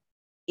so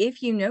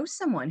if you know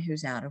someone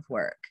who's out of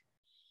work,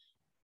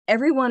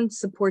 everyone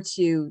supports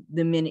you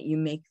the minute you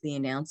make the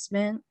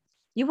announcement.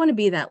 You want to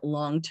be that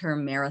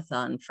long-term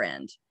marathon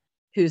friend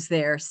who's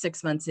there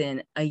 6 months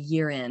in, a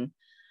year in.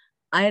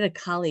 I had a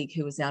colleague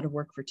who was out of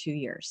work for 2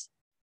 years.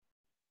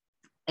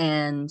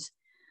 And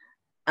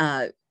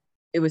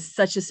it was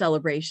such a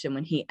celebration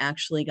when he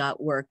actually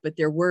got work. But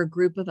there were a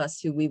group of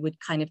us who we would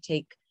kind of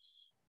take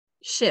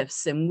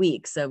shifts and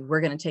weeks of,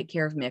 we're going to take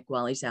care of Mick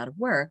while he's out of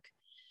work,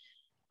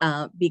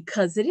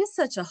 because it is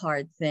such a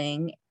hard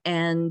thing.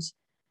 And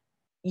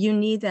you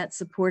need that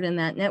support in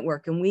that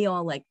network. And we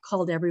all like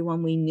called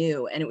everyone we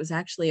knew. And it was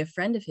actually a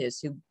friend of his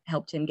who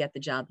helped him get the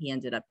job he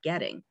ended up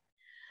getting.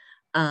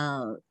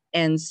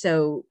 And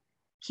so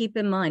keep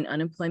in mind,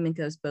 unemployment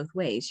goes both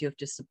ways. You have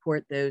to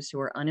support those who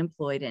are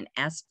unemployed and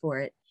ask for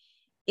it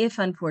if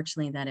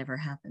unfortunately that ever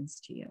happens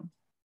to you.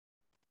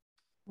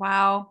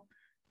 Wow.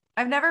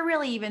 I've never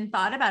really even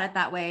thought about it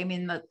that way. I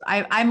mean,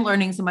 I'm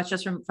learning so much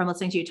just from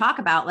listening to you talk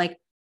about, like,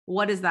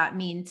 what does that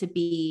mean to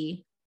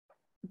be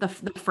the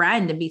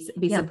friend and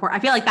be support. I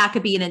feel like that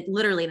could be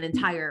literally an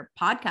entire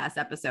podcast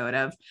episode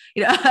of,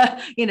 it's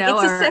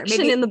a section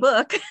maybe, in the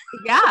book.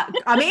 Yeah.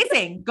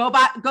 Amazing. Go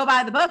buy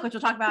the book, which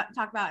we'll talk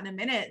about in a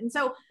minute. And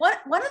so one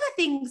of the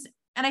things,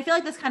 and I feel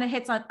like this kind of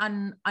hits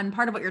on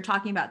part of what you're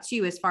talking about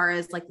too, as far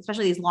as like,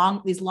 especially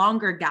these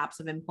longer gaps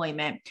of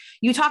employment,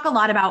 you talk a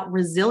lot about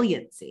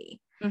resiliency.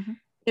 Mm-hmm.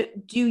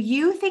 Do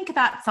you think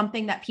that's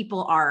something that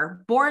people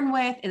are born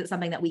with? Is it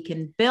something that we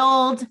can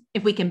build?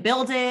 If we can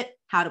build it,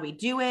 how do we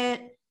do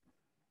it?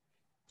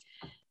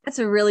 That's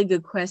a really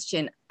good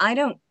question. I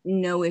don't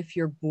know if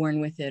you're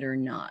born with it or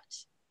not.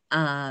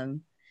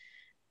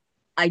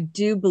 I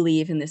do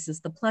believe, and this is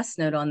the plus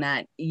note on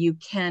that, you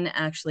can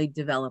actually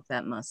develop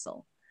that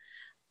muscle.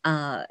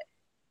 I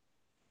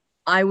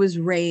was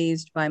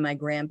raised by my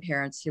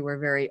grandparents who were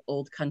very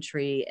old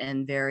country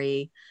and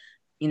very,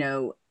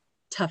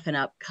 toughen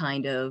up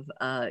kind of,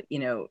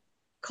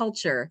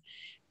 culture.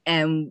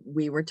 And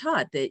we were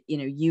taught that,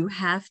 you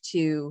have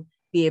to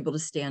be able to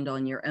stand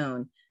on your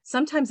own.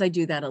 Sometimes I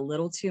do that a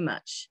little too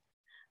much.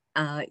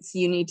 So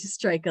you need to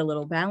strike a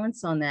little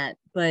balance on that.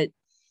 But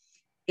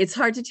it's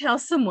hard to tell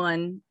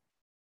someone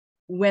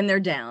when they're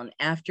down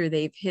after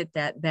they've hit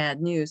that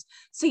bad news.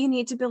 So you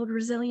need to build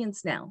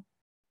resilience now.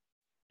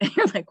 And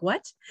you're like,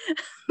 what?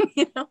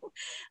 A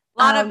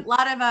lot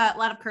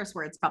of curse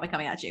words probably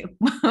coming at you.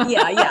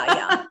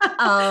 Yeah.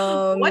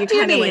 What do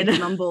you mean?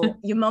 Like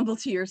you mumble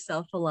to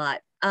yourself a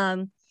lot.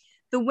 The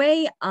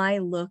way I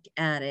look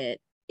at it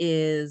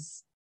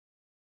is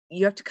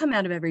you have to come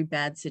out of every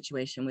bad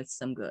situation with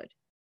some good.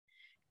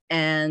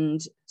 And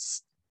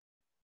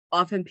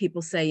often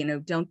people say,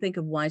 don't think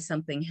of why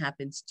something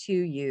happens to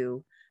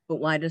you, but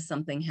why does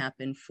something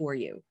happen for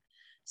you?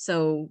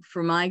 So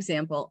for my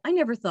example, I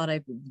never thought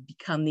I would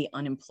become the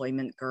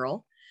unemployment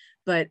girl,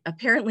 but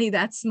apparently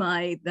that's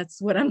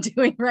what I'm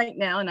doing right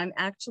now. And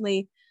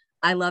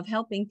I love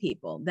helping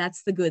people.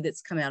 That's the good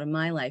that's come out of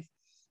my life.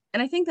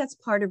 And I think that's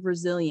part of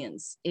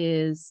resilience,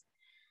 is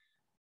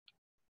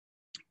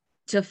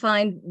to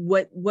find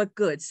what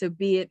good. So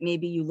be it,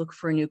 maybe you look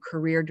for a new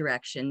career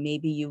direction,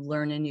 maybe you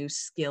learn a new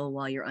skill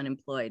while you're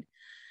unemployed.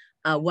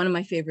 One of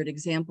my favorite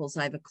examples,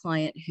 I have a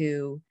client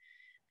who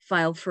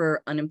filed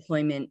for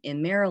unemployment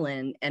in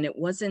Maryland, and it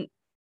wasn't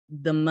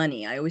the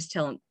money. I always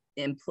tell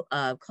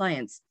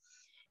clients,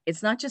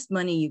 it's not just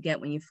money you get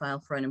when you file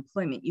for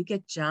unemployment. You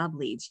get job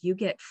leads, you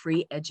get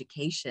free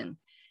education.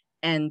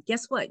 And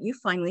guess what? You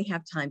finally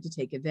have time to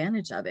take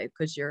advantage of it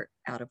because you're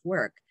out of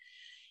work.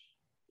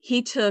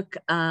 He took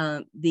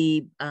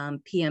the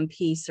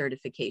PMP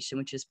certification,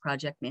 which is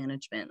project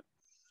management.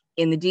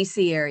 In the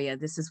DC area,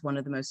 this is one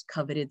of the most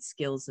coveted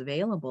skills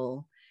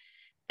available.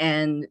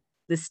 And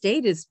the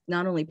state is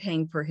not only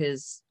paying for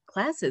his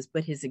classes,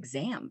 but his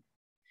exam.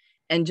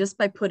 And just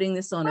by putting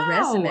this on a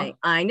resume,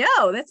 I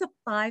know that's a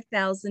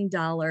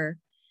 $5,000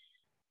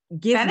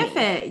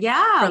 benefit,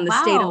 from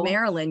the state of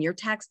Maryland. Your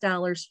tax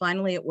dollars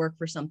finally at work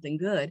for something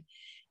good.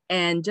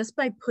 And just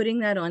by putting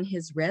that on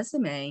his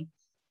resume,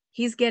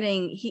 he's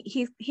getting,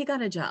 he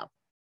got a job.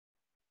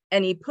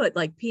 And he put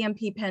like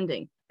PMP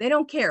pending. They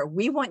don't care.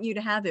 We want you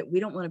to have it. We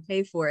don't want to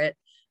pay for it.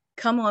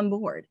 Come on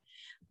board.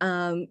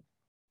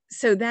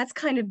 So that's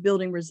kind of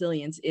building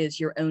resilience, is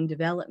your own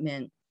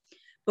development.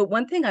 But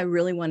one thing I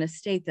really want to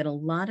state that a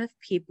lot of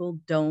people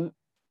don't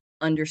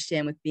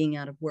understand with being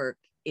out of work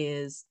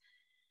is,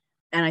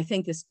 and I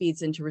think this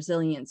feeds into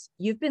resilience,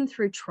 you've been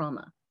through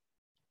trauma,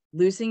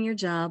 losing your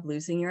job,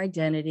 losing your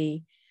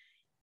identity,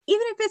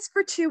 even if it's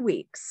for 2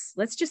 weeks.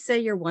 Let's just say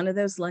you're one of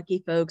those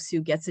lucky folks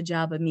who gets a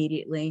job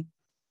immediately.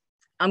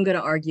 I'm going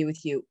to argue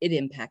with you, it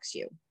impacts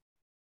you.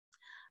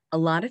 A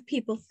lot of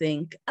people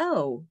think,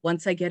 oh,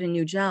 once I get a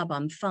new job,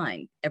 I'm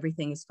fine.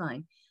 Everything is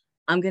fine.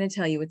 I'm going to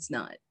tell you it's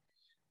not.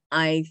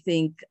 I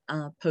think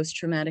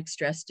post-traumatic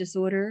stress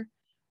disorder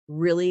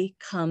really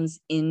comes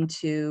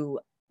into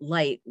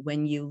light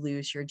when you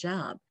lose your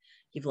job.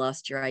 You've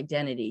lost your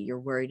identity. You're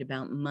worried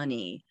about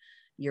money.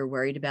 You're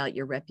worried about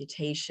your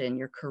reputation,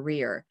 your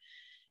career.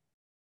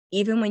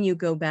 even when you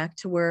go back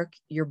to work,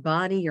 your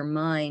body, your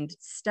mind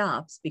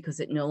stops because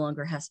it no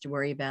longer has to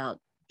worry about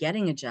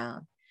getting a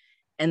job.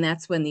 And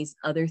that's when these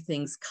other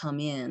things come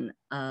in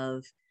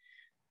of,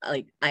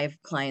 like, I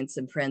have clients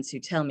and friends who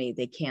tell me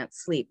they can't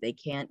sleep, they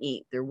can't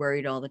eat, they're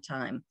worried all the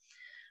time.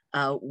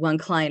 One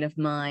client of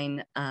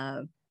mine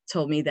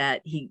told me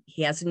that he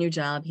has a new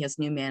job, he has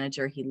a new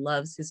manager, he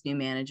loves his new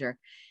manager.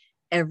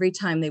 Every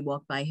time they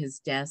walk by his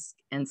desk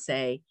and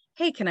say,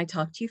 "Hey, can I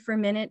talk to you for a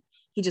minute?"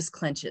 he just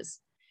clenches.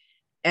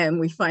 And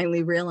we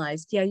finally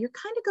realized, yeah, you're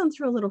kind of going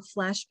through a little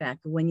flashback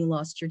of when you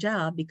lost your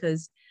job,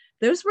 because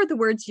those were the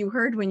words you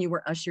heard when you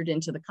were ushered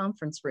into the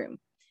conference room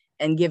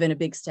and given a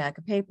big stack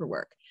of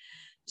paperwork.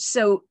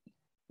 So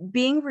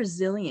being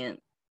resilient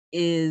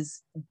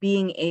is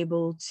being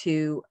able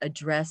to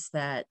address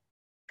that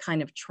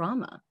kind of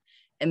trauma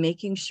and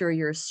making sure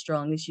you're as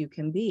strong as you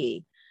can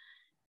be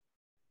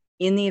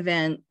in the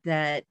event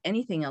that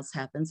anything else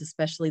happens,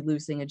 especially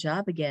losing a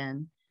job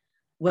again.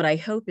 What I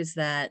hope is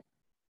that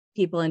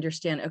people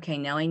understand, okay,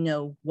 now I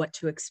know what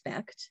to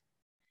expect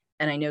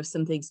and I know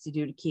some things to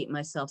do to keep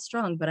myself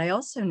strong, but I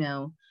also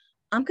know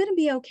I'm going to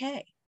be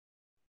okay.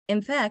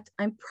 In fact,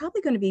 I'm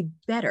probably going to be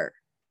better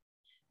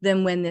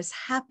than when this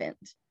happened.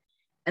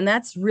 And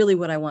that's really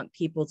what I want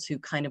people to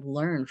kind of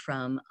learn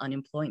from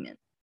unemployment.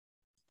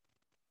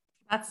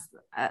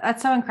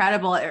 That's so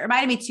incredible. It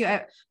reminded me too.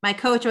 My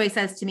coach always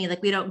says to me,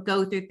 like, we don't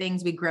go through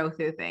things, we grow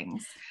through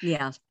things.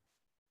 Yeah.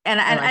 And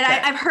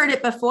I've heard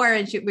it before.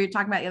 And we were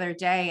talking about the other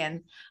day,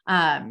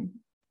 and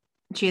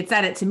she had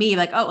said it to me,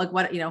 like, "Oh, like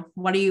what are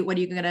you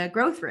going to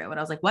grow through?" And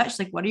I was like, "What?" She's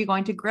like, "What are you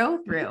going to grow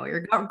through?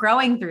 You're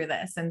growing through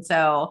this." And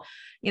so,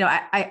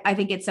 I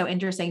think it's so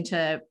interesting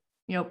to,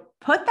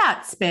 put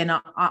that spin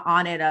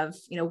on it of,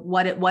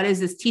 what is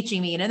this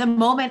teaching me? And in the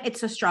moment,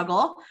 it's a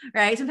struggle,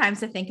 right? Sometimes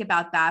to think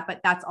about that,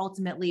 but that's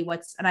ultimately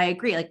and I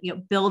agree, like,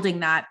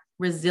 building that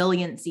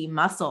resiliency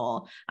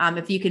muscle.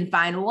 If you can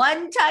find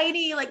one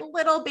tiny, like,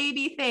 little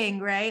baby thing,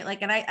 right?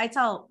 Like, and I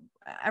tell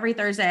every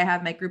Thursday I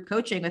have my group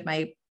coaching with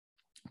my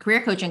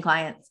career coaching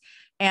clients.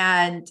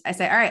 And I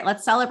say, all right,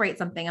 let's celebrate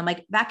something. I'm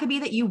like, that could be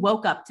that you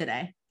woke up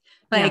today.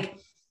 Like,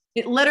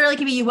 it literally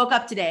could be you woke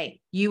up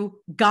today, you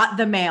got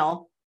the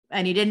mail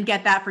and you didn't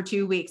get that for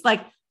 2 weeks.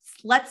 Like,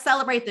 let's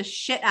celebrate the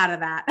shit out of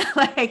that.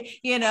 Like,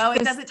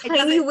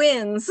 tiny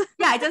wins.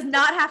 Yeah. It does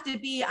not have to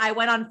be, I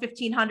went on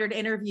 1,500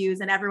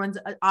 interviews and everyone's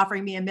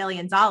offering me $1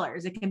 million.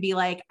 It can be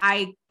like,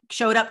 I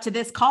showed up to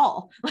this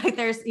call. Like,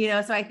 there's,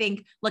 so I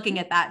think looking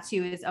at that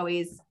too is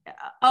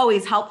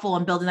always helpful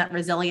in building that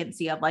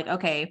resiliency of, like,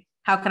 okay,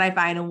 how can I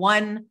find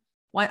one,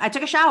 I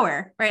took a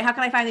shower, right? How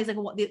can I find these,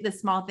 like,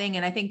 this small thing?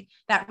 And I think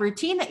that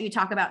routine that you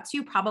talk about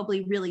too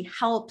probably really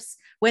helps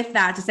with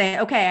that, to say,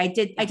 okay, I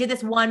did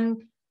this one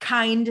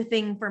kind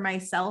thing for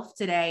myself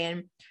today.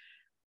 And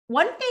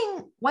one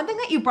thing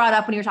that you brought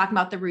up when you were talking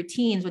about the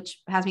routines, which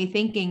has me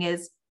thinking,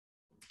 is,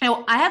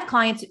 I have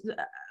clients,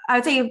 I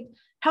would say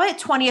probably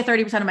 20 or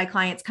 30% of my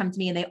clients come to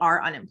me and they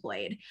are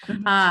unemployed.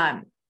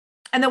 Mm-hmm.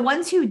 And the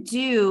ones who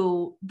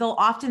do, they'll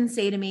often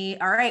say to me,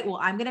 all right, well,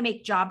 I'm going to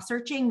make job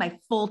searching my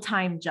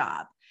full-time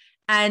job.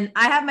 And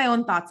I have my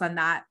own thoughts on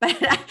that, but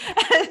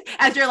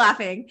as you're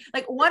laughing,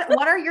 like,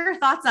 what are your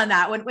thoughts on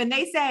that? When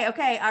they say,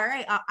 okay, all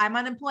right, I'm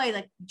unemployed,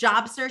 like,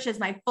 job search is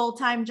my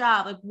full-time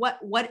job. Like,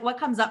 what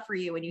comes up for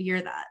you when you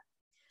hear that?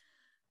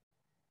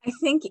 I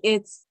think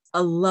it's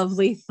a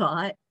lovely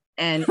thought,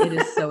 and it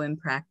is so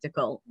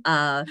impractical.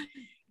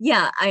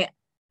 Yeah, I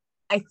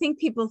think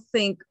people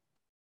think,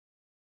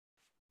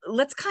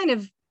 let's kind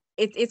of,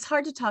 it's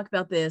hard to talk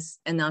about this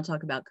and not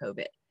talk about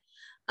COVID,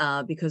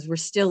 because we're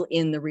still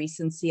in the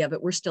recency of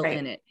it. We're still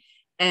in it.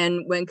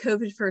 And when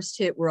COVID first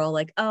hit, we're all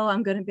like, oh,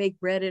 I'm going to bake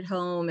bread at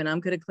home, and I'm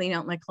going to clean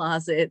out my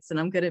closets, and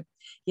I'm going to,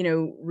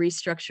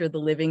 restructure the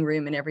living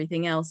room and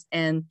everything else.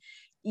 And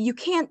you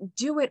can't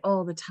do it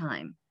all the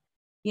time.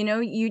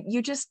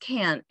 You just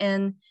can't.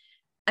 And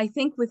I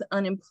think with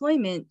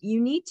unemployment, you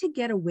need to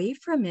get away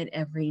from it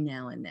every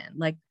now and then.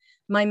 Like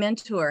my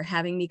mentor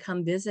having me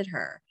come visit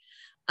her.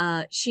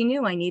 She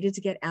knew I needed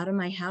to get out of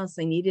my house.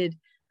 I needed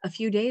a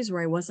few days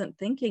where I wasn't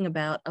thinking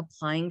about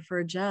applying for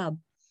a job.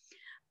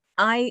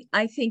 I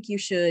think you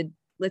should,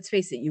 let's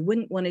face it, you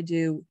wouldn't want to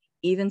do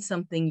even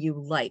something you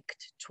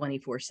liked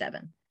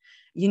 24/7.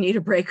 You need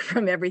a break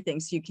from everything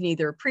so you can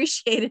either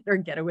appreciate it or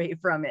get away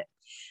from it.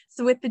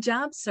 So with the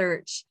job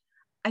search,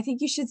 I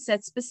think you should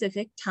set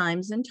specific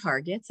times and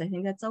targets. I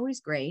think that's always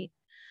great.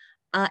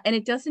 And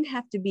it doesn't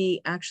have to be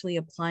actually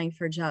applying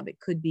for a job. It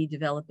could be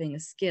developing a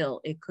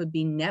skill. It could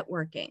be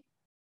networking.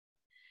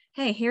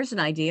 Hey, here's an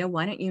idea.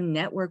 Why don't you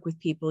network with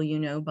people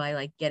by,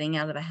 like, getting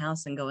out of the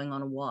house and going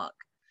on a walk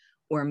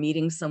or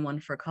meeting someone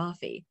for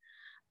coffee,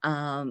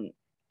 and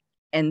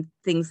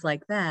things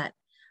like that.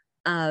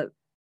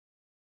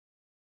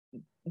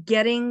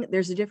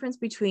 There's a difference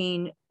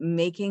between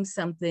making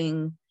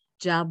something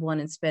job one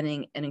and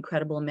spending an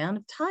incredible amount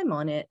of time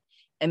on it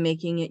and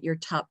making it your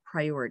top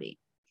priority.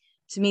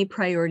 To me,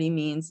 priority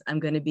means I'm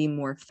going to be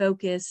more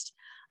focused.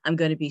 I'm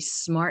going to be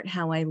smart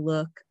how I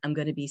look. I'm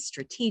going to be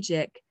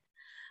strategic.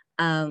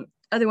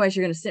 Otherwise,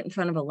 you're going to sit in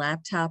front of a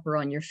laptop or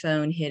on your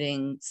phone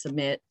hitting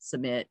submit,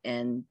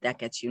 and that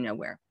gets you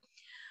nowhere.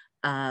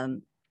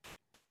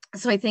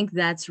 So I think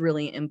that's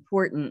really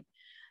important.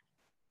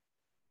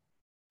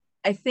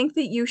 I think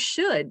that you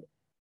should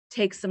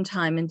take some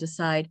time and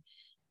decide,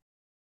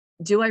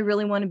 do I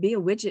really want to be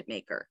a widget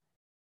maker?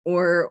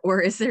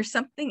 Or is there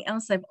something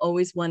else I've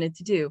always wanted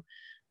to do?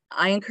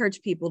 I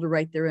encourage people to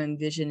write their own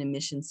vision and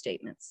mission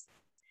statements.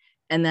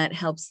 And that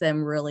helps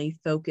them really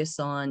focus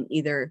on,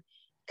 either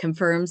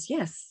confirms,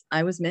 yes,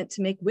 I was meant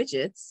to make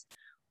widgets,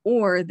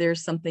 or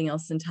there's something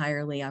else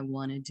entirely I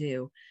want to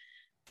do.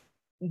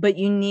 But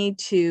you need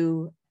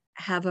to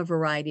have a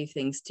variety of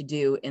things to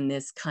do in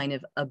this kind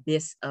of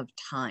abyss of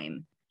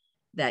time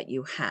that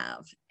you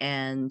have,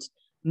 and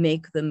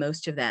make the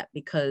most of that,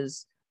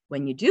 because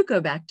when you do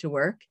go back to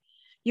work,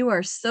 you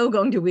are so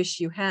going to wish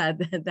you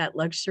had that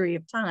luxury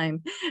of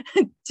time.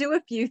 Do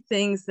a few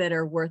things that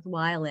are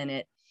worthwhile in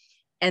it,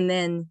 and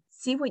then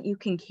see what you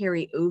can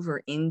carry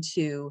over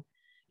into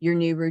your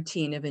new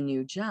routine of a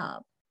new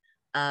job.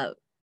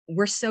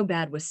 We're so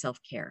bad with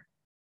self-care,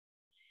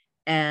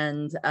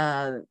 and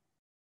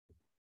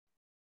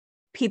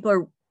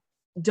people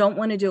don't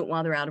want to do it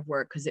while they're out of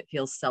work because it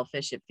feels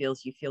selfish.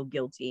 You feel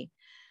guilty,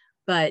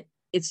 but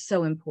it's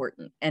so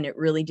important. And it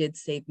really did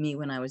save me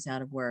when I was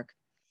out of work.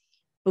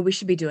 But we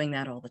should be doing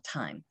that all the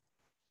time.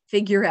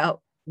 Figure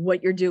out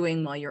what you're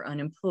doing while you're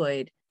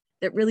unemployed.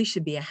 That really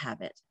should be a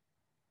habit.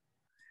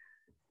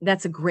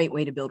 That's a great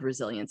way to build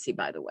resiliency,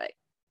 by the way.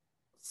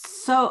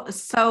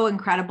 So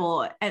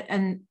incredible.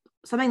 And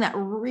something that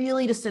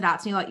really just stood out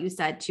to me, what you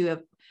said too,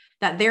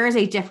 that there is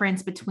a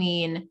difference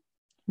between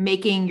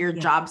making your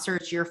job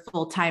search your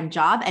full-time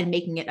job and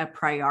making it a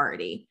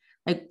priority.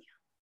 Like,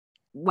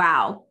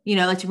 wow,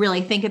 let's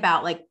really think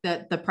about like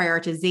the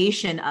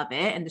prioritization of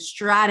it and the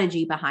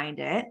strategy behind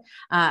it.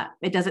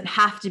 It doesn't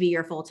have to be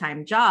your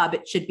full-time job.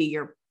 It should be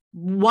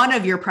one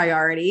of your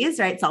priorities,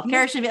 right?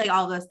 Self-care should be like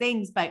all those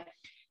things, but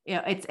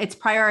it's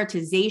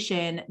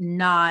prioritization,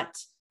 not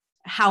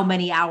how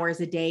many hours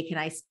a day can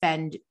I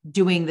spend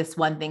doing this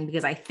one thing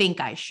because I think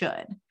I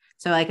should.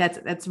 So like,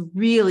 that's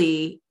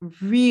really,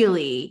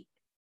 really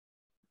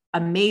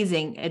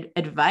amazing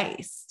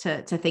advice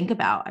to think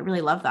about. I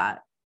really love that.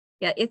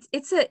 Yeah,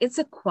 it's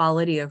a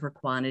quality over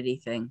quantity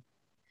thing.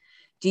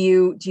 Do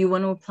you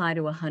want to apply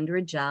to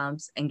 100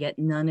 jobs and get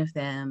none of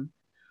them,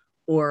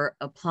 or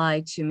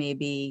apply to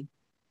maybe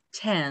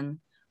 10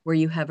 where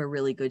you have a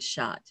really good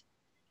shot,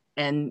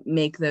 and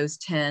make those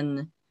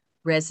 10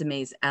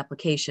 resumes,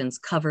 applications,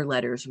 cover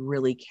letters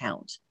really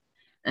count?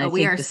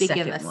 We are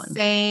speaking the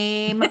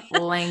same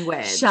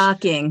language.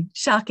 Shocking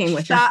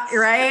with us.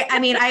 Right? I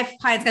mean, I have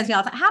clients asking me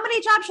all the time, how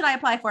many jobs should I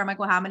apply for? I'm like,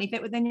 well, how many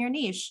fit within your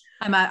niche?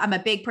 I'm a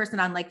big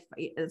person on like,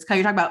 it's kind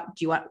of, you're talking about,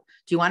 do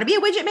you want to be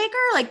a widget maker?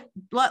 Like,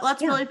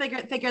 let's really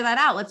figure that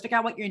out. Let's figure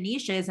out what your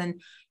niche is.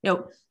 And,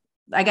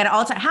 I get it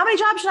all the time. How many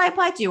jobs should I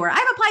apply to? Or I've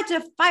applied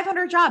to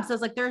 500 jobs. So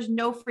it's like, there's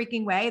no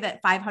freaking way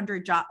that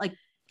 500 jobs like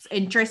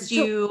interest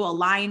you,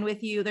 align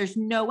with you. There's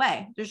no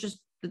way. There's just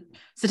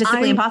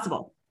statistically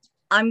impossible.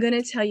 I'm going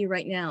to tell you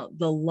right now,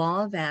 the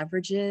law of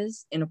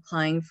averages in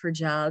applying for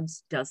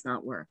jobs does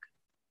not work.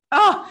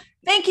 Oh,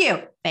 thank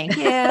you.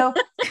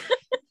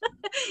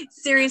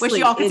 Seriously. Wish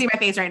you all could see my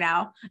face right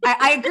now.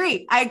 I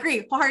agree.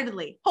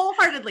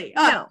 Wholeheartedly.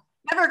 No,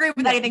 never agree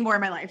with anything more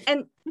in my life.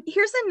 And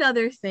here's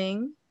another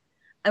thing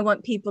I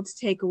want people to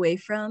take away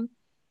from.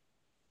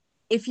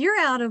 If you're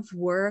out of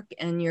work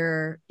and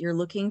you're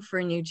looking for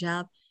a new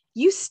job,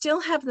 you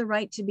still have the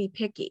right to be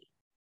picky.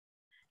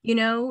 You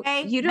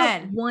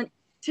don't want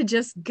to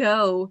just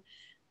go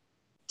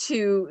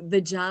to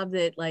the job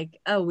that like,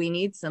 oh, we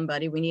need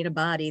somebody, we need a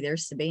body,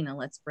 there's Sabina,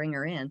 let's bring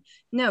her in.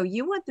 No,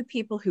 you want the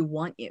people who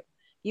want you.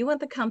 You want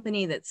the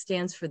company that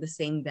stands for the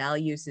same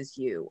values as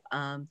you.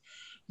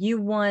 You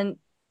want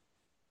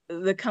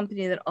the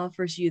company that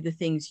offers you the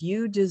things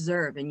you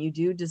deserve, and you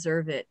do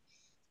deserve it.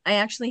 I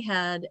actually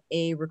had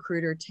a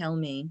recruiter tell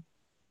me,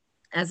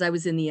 as I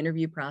was in the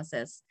interview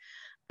process,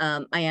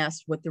 I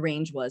asked what the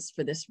range was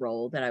for this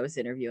role that I was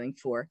interviewing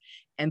for.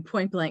 And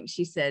point blank,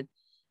 she said,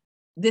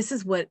 this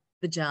is what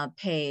the job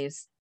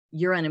pays.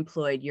 You're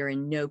unemployed. You're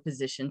in no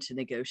position to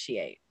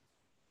negotiate.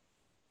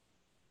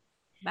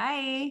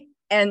 Bye.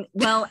 And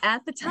well,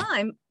 at the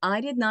time, I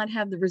did not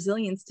have the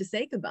resilience to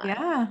say goodbye.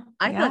 Yeah.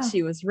 I thought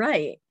she was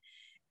right.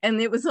 And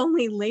it was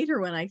only later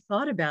when I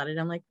thought about it,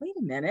 I'm like, wait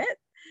a minute.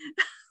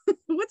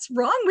 What's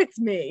wrong with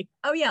me?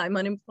 Oh yeah, I'm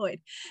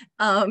unemployed.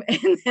 And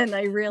then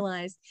I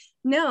realized,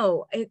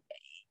 no,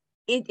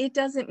 it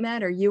doesn't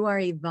matter. You are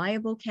a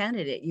viable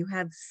candidate. You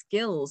have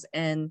skills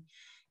and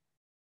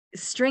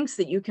strengths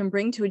that you can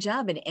bring to a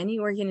job, and any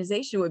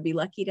organization would be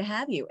lucky to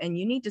have you. And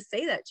you need to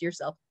say that to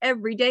yourself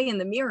every day in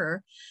the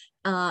mirror,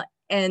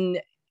 and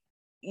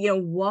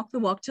walk the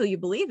walk till you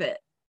believe it.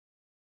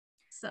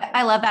 So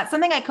I love that.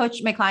 Something I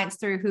coach my clients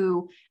through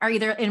who are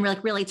either in really,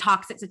 really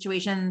toxic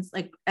situations,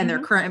 like, and their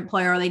current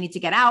employer, or they need to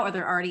get out, or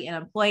they're already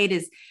unemployed,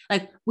 is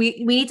like,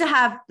 we need to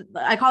have,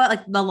 I call it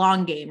like the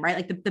long game, right?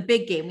 Like the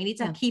big game. We need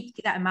to keep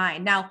that in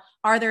mind. Now,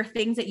 are there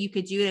things that you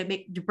could do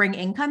to bring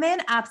income in?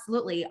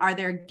 Absolutely. Are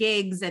there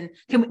gigs, and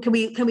can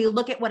we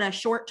look at what a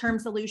short-term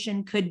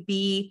solution could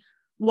be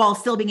while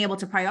still being able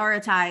to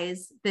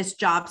prioritize this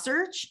job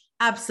search?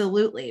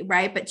 Absolutely.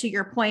 Right. But to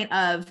your point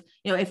of,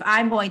 if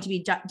I'm going to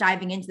be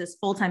diving into this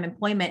full-time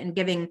employment and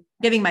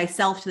giving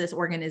myself to this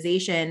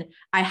organization,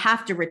 I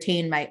have to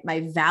retain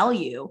my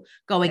value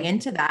going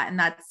into that. And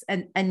that's,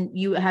 and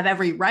you have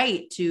every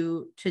right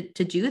to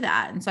do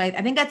that. And so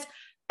I think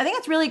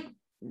that's really,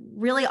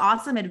 really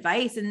awesome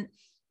advice. And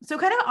so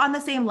kind of on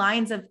the same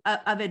lines of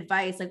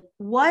advice, like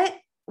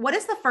what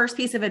is the first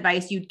piece of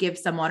advice you'd give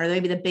someone, or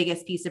maybe the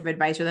biggest piece of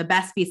advice or the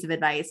best piece of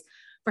advice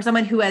for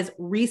someone who has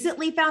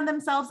recently found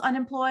themselves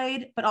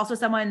unemployed, but also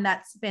someone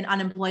that's been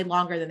unemployed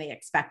longer than they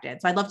expected?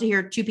 So I'd love to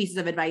hear two pieces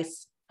of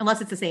advice,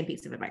 unless it's the same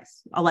piece of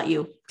advice. I'll let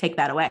you take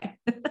that away.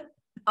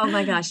 Oh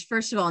my gosh.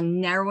 First of all,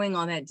 narrowing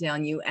all that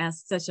down, you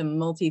asked such a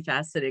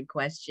multifaceted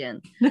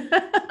question.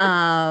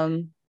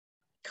 Oh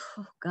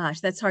gosh,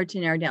 that's hard to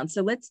narrow down.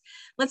 So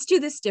let's do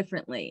this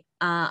differently.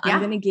 I'm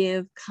going to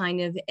give kind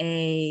of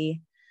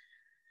a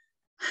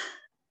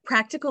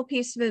practical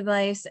piece of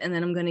advice, and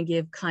then I'm going to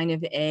give kind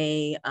of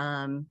a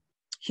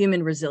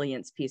human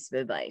resilience piece of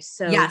advice.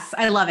 So yes,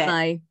 I love it.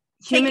 My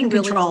human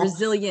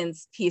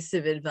resilience piece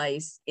of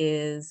advice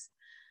is,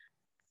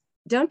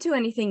 don't do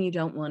anything you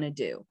don't want to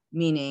do.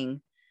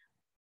 Meaning,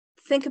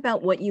 think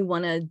about what you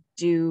want to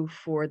do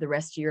for the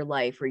rest of your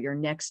life or your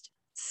next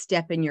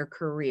step in your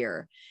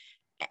career,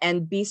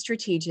 and be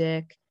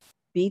strategic,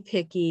 be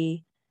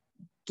picky,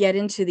 get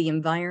into the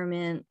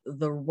environment,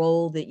 the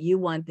role that you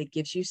want that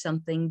gives you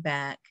something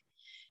back.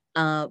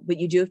 But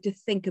you do have to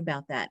think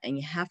about that, and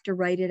you have to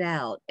write it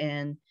out.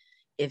 And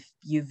if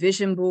you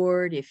vision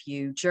board, if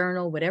you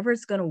journal,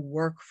 whatever's going to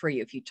work for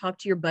you, if you talk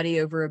to your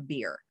buddy over a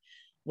beer,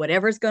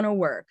 whatever's going to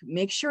work,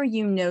 make sure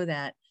you know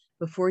that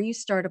before you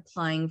start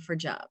applying for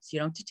jobs. You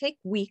don't have to take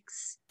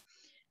weeks,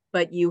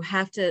 but you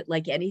have to,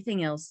 like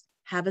anything else,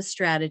 have a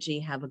strategy,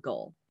 have a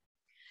goal.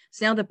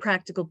 So now the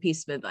practical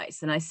piece of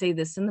advice, and I say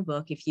this in the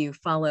book, if you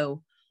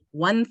follow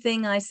one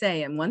thing I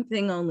say and one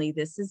thing only,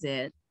 this is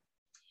it.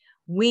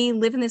 We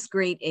live in this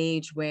great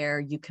age where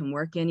you can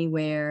work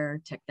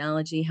anywhere.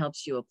 Technology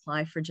helps you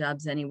apply for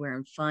jobs anywhere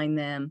and find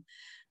them.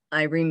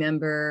 I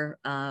remember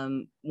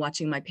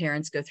watching my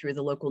parents go through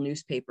the local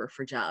newspaper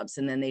for jobs,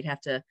 and then they'd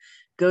have to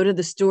go to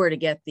the store to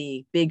get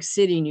the big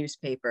city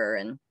newspaper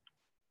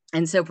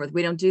and so forth.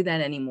 We don't do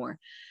that anymore.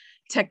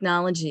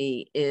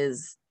 Technology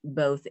is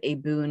both a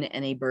boon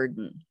and a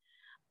burden.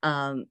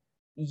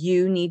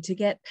 You need to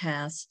get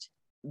past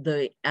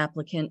the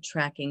applicant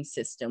tracking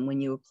system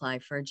when you apply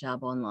for a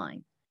job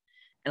online.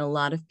 And a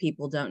lot of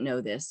people don't know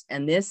this.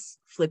 And this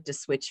flipped a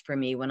switch for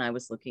me when I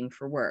was looking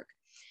for work.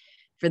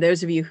 For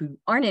those of you who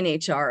aren't in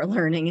HR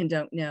learning and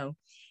don't know,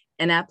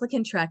 an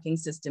applicant tracking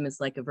system is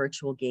like a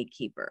virtual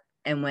gatekeeper.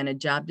 And when a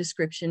job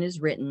description is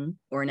written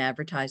or an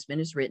advertisement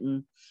is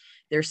written,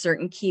 there are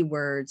certain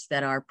keywords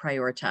that are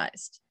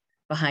prioritized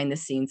behind the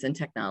scenes in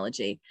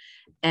technology.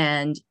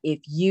 And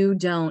if you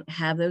don't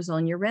have those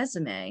on your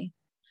resume,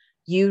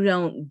 you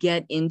don't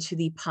get into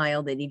the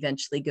pile that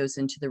eventually goes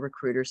into the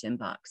recruiter's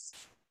inbox.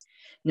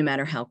 No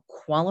matter how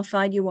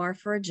qualified you are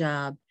for a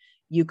job,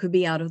 you could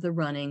be out of the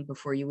running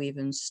before you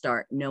even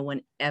start. No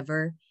one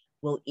ever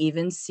will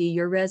even see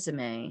your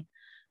resume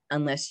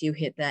unless you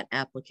hit that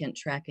applicant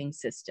tracking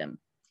system.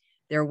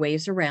 There are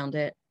ways around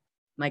it.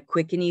 My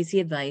quick and easy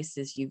advice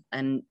is you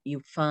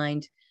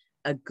find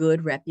a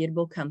good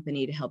reputable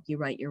company to help you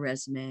write your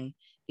resume,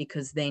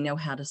 because they know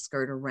how to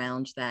skirt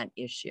around that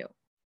issue.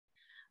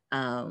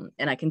 And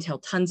I can tell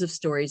tons of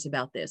stories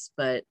about this,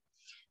 but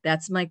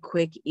that's my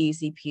quick,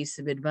 easy piece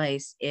of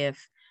advice.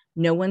 If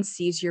no one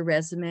sees your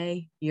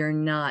resume, you're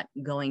not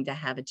going to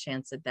have a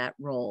chance at that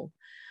role.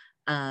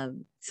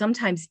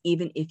 Sometimes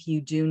even if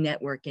you do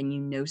network and you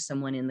know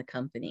someone in the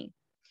company.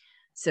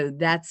 So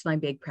that's my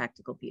big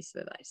practical piece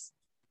of advice.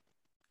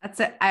 That's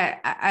it.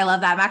 I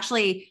love that. I'm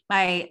actually,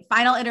 my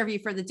final interview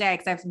for the day,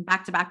 because I have some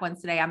back-to-back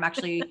ones today. I'm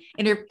actually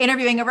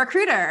interviewing a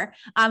recruiter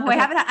who I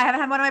haven't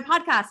had one of my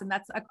podcasts. And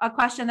that's a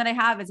question that I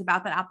have is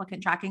about the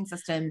applicant tracking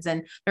systems.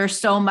 And there's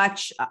so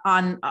much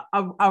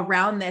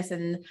around this.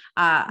 And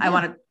I'm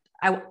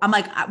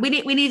like, we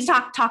need to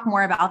talk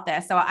more about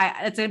this. So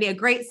it's going to be a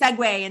great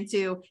segue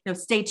into,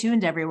 stay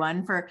tuned,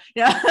 everyone, for,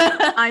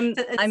 I'm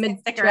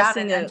stick around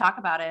and talk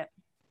about it.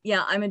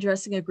 Yeah, I'm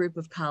addressing a group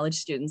of college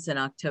students in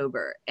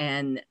October,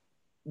 and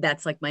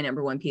that's like my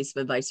number one piece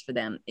of advice for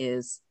them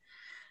is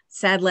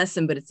sad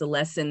lesson, but it's a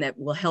lesson that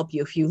will help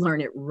you if you learn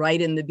it right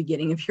in the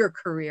beginning of your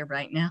career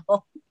right now.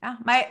 Yeah,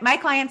 my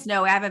clients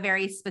know I have a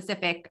very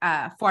specific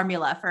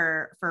formula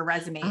for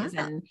resumes,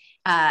 and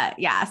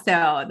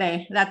so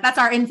that's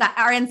our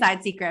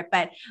inside secret.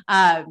 But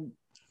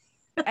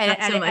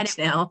Not so much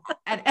now.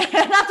 And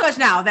not so much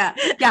now. That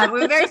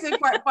we're very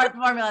simple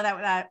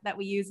formula that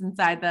we use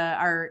inside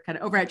our kind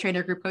of overnight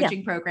trainer group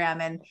coaching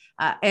program, and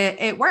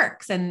it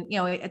works. And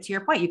to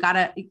your point, you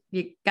gotta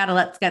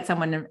let's get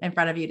someone in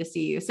front of you to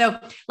see you. So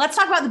let's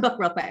talk about the book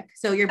real quick.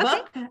 So your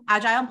book,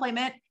 Agile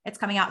Employment, it's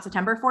coming out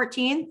September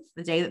 14th,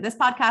 the day that this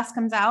podcast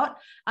comes out.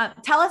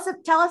 Tell us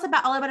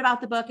about a little bit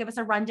about the book. Give us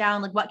a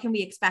rundown. Like, what can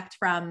we expect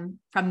from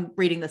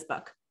reading this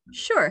book?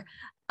 Sure.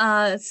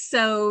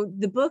 So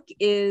the book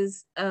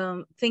is,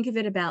 think of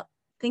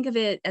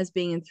it as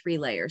being in 3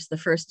 layers. The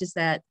first is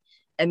that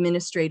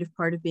administrative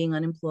part of being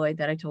unemployed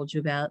that I told you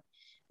about.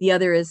 The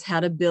other is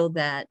how to build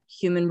that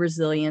human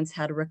resilience,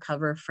 how to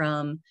recover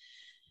from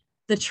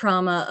the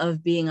trauma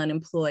of being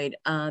unemployed.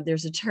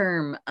 There's a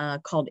term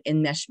called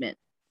enmeshment,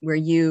 where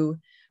you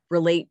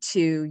relate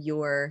to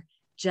your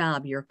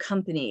job, your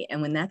company. And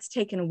when that's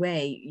taken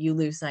away, you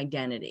lose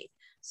identity.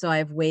 So I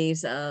have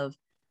ways of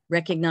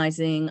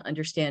recognizing,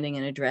 understanding,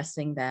 and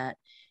addressing that.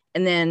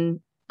 And then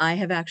I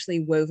have actually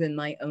woven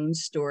my own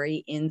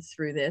story in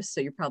through this. So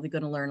you're probably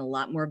going to learn a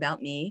lot more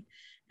about me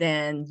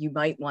than you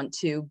might want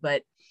to.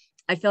 But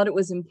I felt it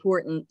was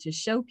important to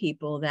show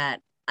people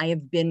that I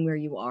have been where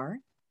you are.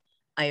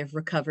 I have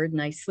recovered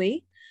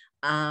nicely.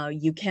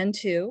 You can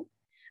too.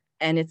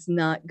 And it's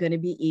not going to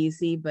be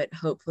easy, but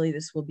hopefully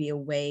this will be a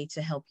way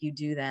to help you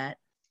do that.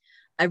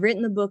 I've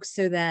written the book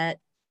so that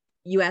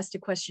you asked a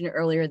question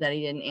earlier that I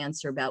didn't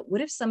answer about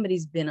what if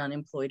somebody's been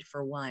unemployed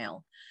for a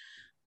while?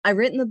 I've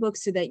written the book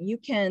so that you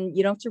don't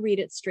have to read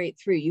it straight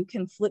through. You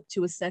can flip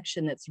to a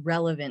section that's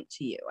relevant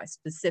to you. I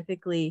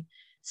specifically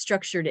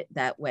structured it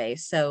that way.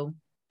 So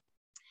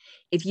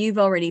if you've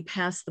already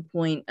passed the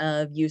point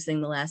of using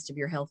the last of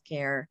your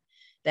healthcare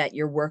that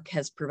your work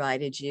has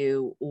provided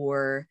you,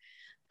 or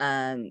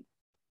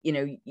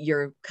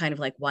you're kind of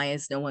like, why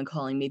is no one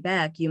calling me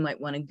back? You might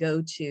want to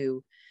go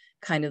to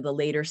kind of the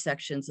later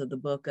sections of the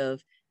book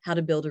of how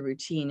to build a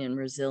routine and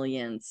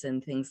resilience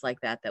and things like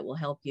that will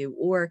help you.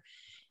 Or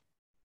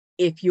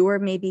if you're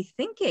maybe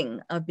thinking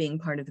of being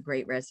part of the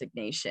Great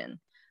Resignation,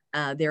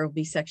 there will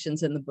be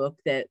sections in the book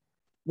that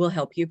will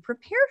help you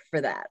prepare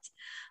for that.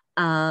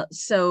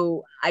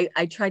 So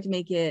I tried to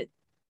make it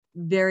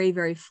very,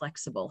 very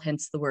flexible,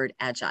 hence the word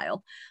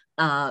agile,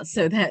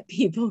 so that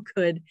people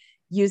could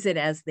use it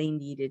as they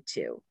needed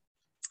to.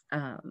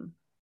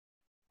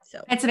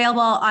 So it's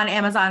available on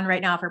Amazon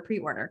right now for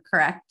pre-order,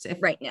 correct?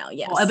 Right now,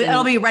 yes. Well,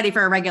 it'll be ready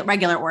for a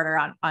regular order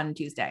on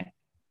Tuesday.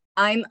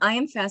 I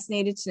am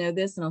fascinated to know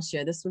this, and I'll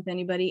share this with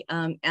anybody.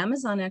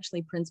 Amazon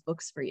actually prints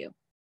books for you.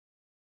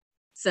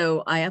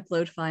 So I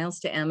upload files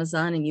to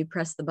Amazon, and you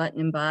press the button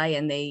and buy,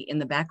 and they in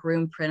the back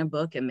room print a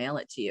book and mail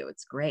it to you.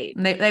 It's great.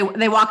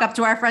 They walk up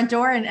to our front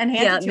door and hand it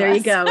to us. Yeah, there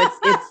you go.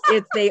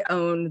 It's they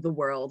own the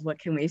world. What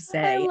can we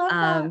say? I love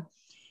that.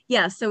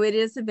 Yeah, so it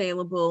is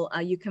available.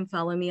 You can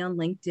follow me on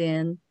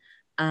LinkedIn.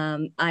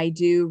 I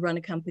do run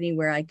a company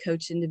where I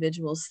coach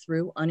individuals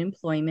through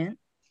unemployment.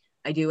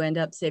 I do end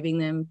up saving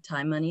them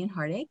time, money, and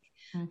heartache.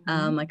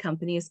 Mm-hmm. My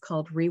company is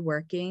called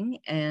Reworking,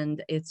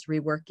 and it's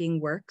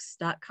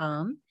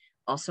reworkingworks.com,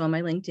 also on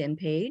my LinkedIn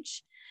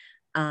page.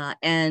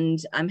 And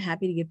I'm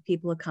happy to give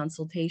people a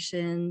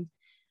consultation,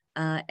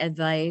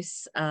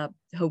 advice,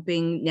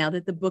 hoping now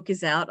that the book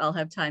is out, I'll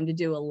have time to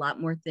do a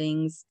lot more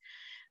things.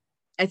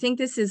 I think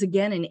this is,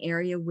 again, an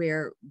area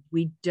where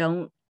we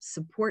don't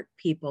support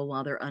people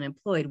while they're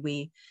unemployed.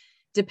 We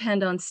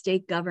depend on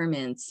state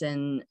governments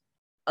and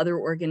other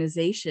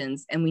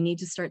organizations, and we need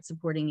to start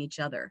supporting each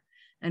other.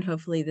 And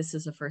hopefully this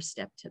is a first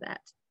step to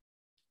that.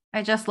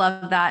 I just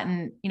love that.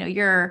 And,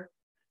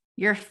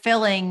 you're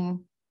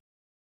filling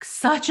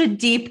such a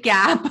deep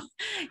gap,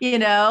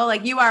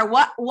 like you are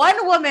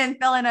one woman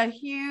filling a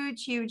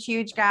huge, huge,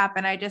 huge gap.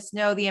 And I just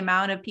know the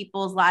amount of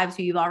people's lives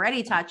who you've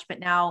already touched, but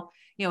now,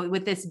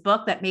 with this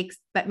book that makes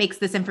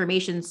this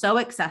information so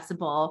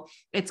accessible,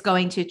 it's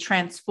going to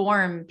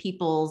transform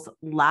people's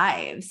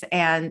lives.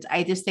 And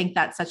I just think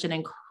that's such an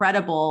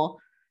incredible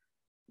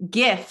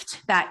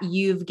gift that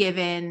you've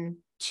given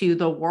to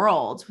the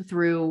world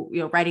through,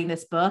 writing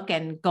this book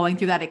and going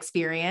through that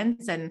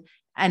experience and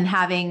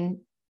having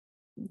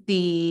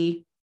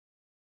the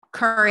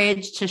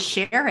courage to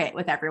share it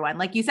with everyone.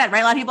 Like you said,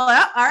 right? A lot of people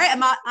are, all right,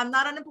 I'm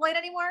not unemployed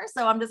anymore.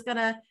 So I'm just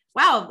gonna,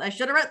 wow, I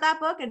should have read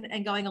that book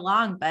and going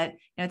along, but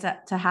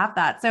to have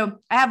that. So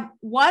I have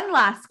one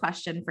last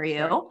question for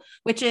you,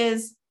 which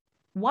is,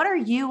 what are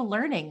you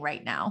learning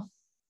right now?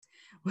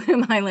 What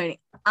am I learning?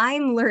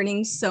 I'm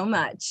learning so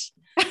much.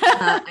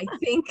 I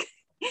think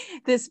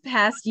this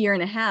past year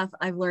and a half,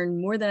 I've learned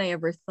more than I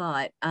ever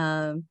thought.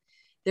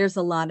 There's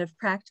a lot of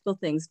practical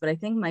things, but I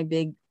think my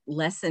big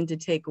lesson to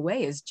take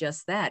away is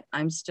just that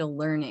I'm still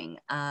learning.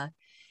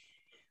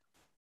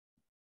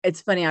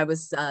 It's funny. I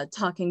was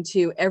talking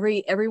to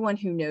everyone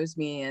who knows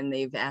me, and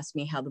they've asked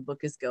me how the book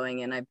is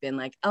going. And I've been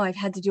like, oh, I've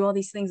had to do all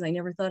these things I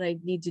never thought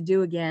I'd need to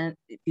do again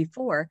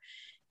before.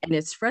 And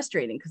it's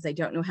frustrating because I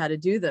don't know how to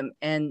do them.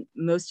 And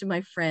most of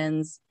my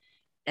friends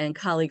and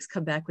colleagues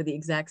come back with the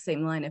exact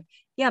same line of,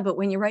 yeah, but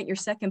when you write your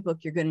second book,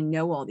 you're going to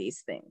know all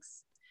these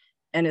things.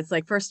 And it's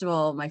like, first of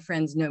all, my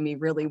friends know me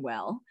really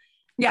well.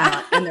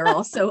 Yeah. And they're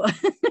also,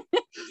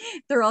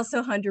 they're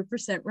also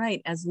 100%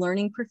 right. As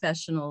learning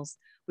professionals,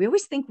 we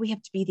always think we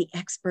have to be the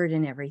expert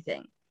in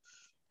everything.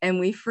 And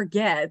we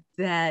forget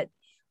that,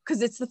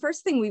 because it's the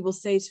first thing we will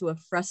say to a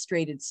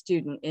frustrated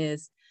student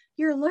is,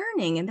 you're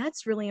learning, and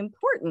that's really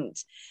important.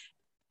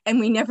 And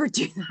we never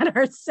do that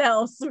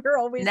ourselves. We're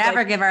always never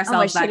like, give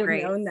ourselves I should that have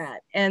grace. known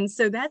that. And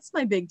so that's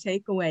my big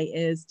takeaway,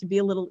 is to be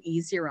a little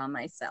easier on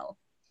myself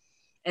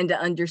and to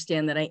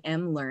understand that I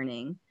am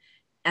learning.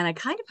 And I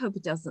kind of hope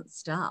it doesn't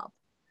stop.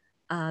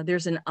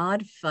 There's an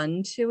odd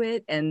fun to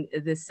it, and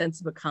this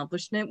sense of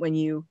accomplishment when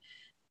you,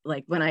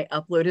 like when I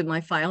uploaded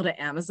my file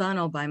to Amazon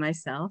all by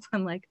myself,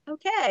 I'm like,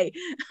 okay,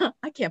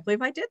 I can't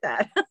believe I did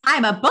that.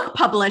 I'm a book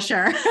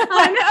publisher.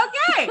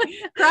 Okay,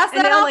 cross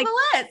that off the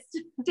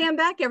list. Stand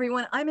back,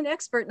 everyone. I'm an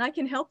expert and I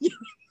can help you.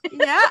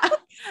 Yeah,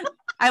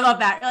 I love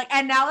that. Like,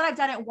 and now that I've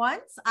done it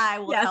once, I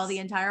will tell the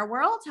entire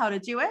world how to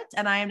do it,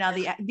 and I am now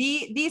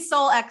the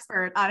sole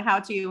expert on how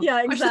to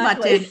push the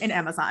button in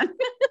Amazon.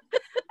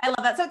 I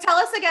love that. So tell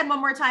us again one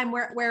more time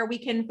where we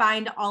can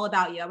find all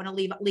about you. I want to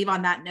leave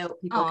on that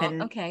note. People can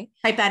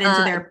type that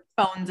into their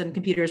phones and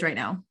computers right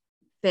now.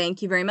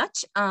 Thank you very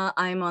much.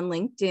 I'm on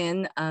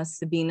LinkedIn,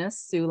 Sabina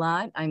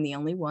Sulat. I'm the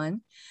only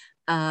one.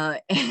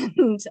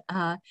 And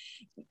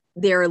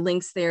there are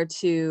links there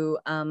to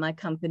my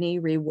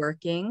company,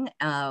 Reworking,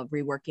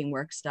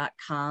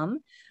 reworkingworks.com.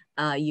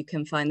 You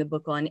can find the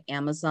book on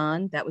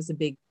Amazon. That was a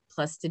big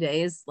plus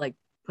today, is like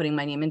putting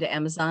my name into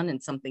Amazon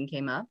and something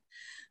came up.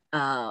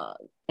 Yeah,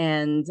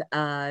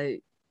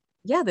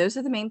 those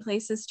are the main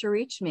places to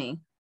reach me.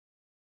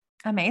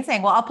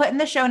 Amazing. Well, I'll put in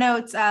the show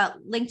notes,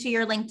 link to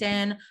your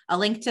LinkedIn, a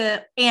link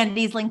to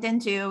Andy's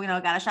LinkedIn too.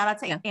 Got a shout out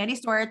to Andy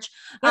Storch.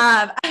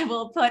 Yep. I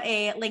will put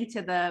a link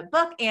to the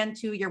book and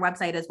to your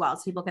website as well,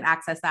 so people can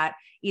access that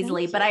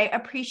easily. But I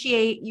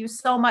appreciate you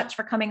so much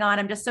for coming on.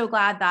 I'm just so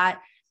glad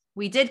that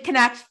we did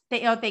connect,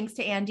 thanks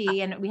to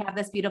Andy, and we have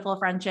this beautiful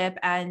friendship.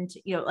 And,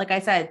 like I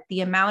said,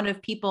 the amount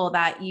of people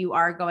that you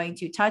are going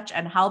to touch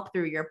and help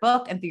through your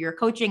book and through your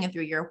coaching and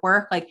through your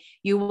work, like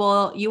you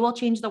will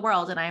change the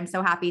world. And I am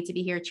so happy to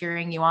be here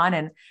cheering you on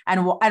and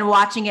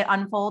watching it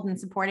unfold and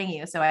supporting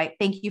you. So I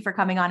thank you for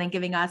coming on and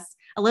giving us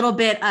a little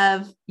bit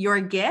of your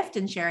gift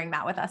and sharing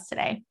that with us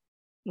today.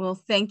 Well,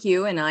 thank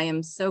you. And I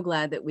am so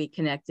glad that we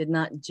connected,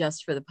 not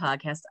just for the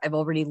podcast. I've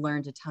already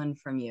learned a ton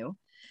from you.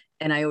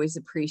 And I always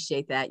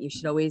appreciate that. You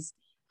should always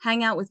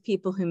hang out with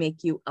people who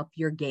make you up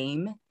your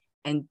game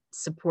and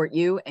support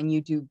you. And you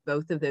do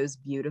both of those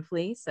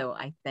beautifully. So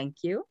I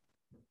thank you.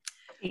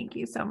 Thank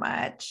you so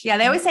much. Yeah.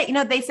 They always say,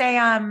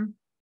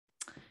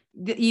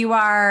 you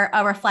are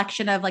a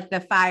reflection of like the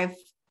 5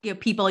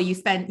 people you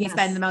spend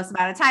the most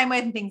amount of time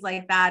with and things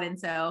like that. And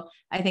so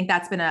I think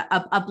that's been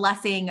a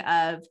blessing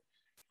of,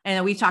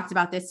 and we've talked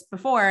about this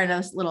before, and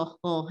a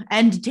little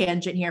end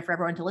tangent here for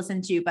everyone to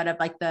listen to, but of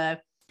like the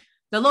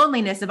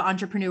loneliness of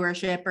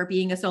entrepreneurship or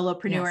being a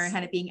solopreneur and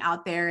kind of being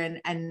out there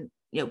and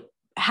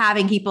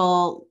having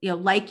people,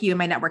 like you in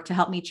my network to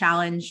help me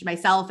challenge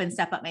myself and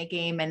step up my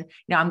game. And,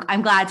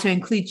 I'm glad to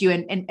include you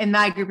in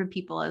my group of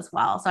people as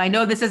well. So I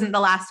know this isn't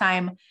the last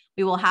time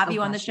we will have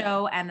you on the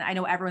show. And I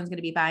know everyone's going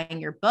to be buying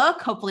your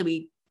book. Hopefully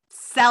we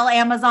sell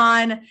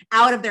Amazon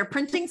out of their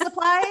printing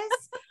supplies.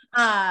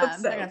 They're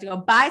gonna have to go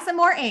buy some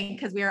more ink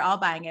because we are all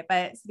buying it.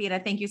 But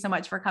Sabina, thank you so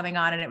much for coming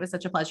on. And it was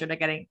such a pleasure to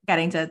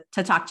getting to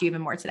talk to you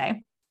even more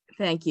today.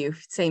 Thank you.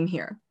 Same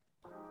here.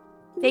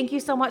 Thank you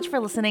so much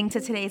for listening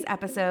to today's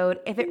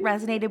episode. If it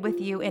resonated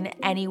with you in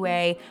any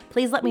way,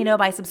 please let me know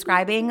by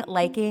subscribing,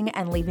 liking,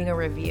 and leaving a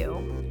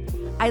review.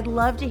 I'd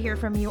love to hear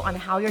from you on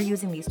how you're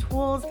using these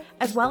tools,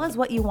 as well as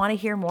what you want to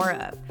hear more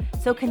of.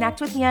 So connect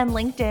with me on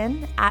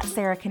LinkedIn at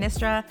Sarah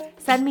Canistra,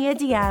 send me a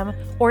DM,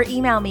 or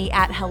email me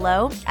at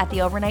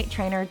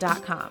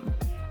hello@theovernighttrainer.com.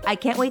 I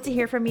can't wait to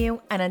hear from you,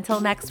 and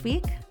until next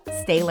week,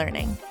 stay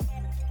learning.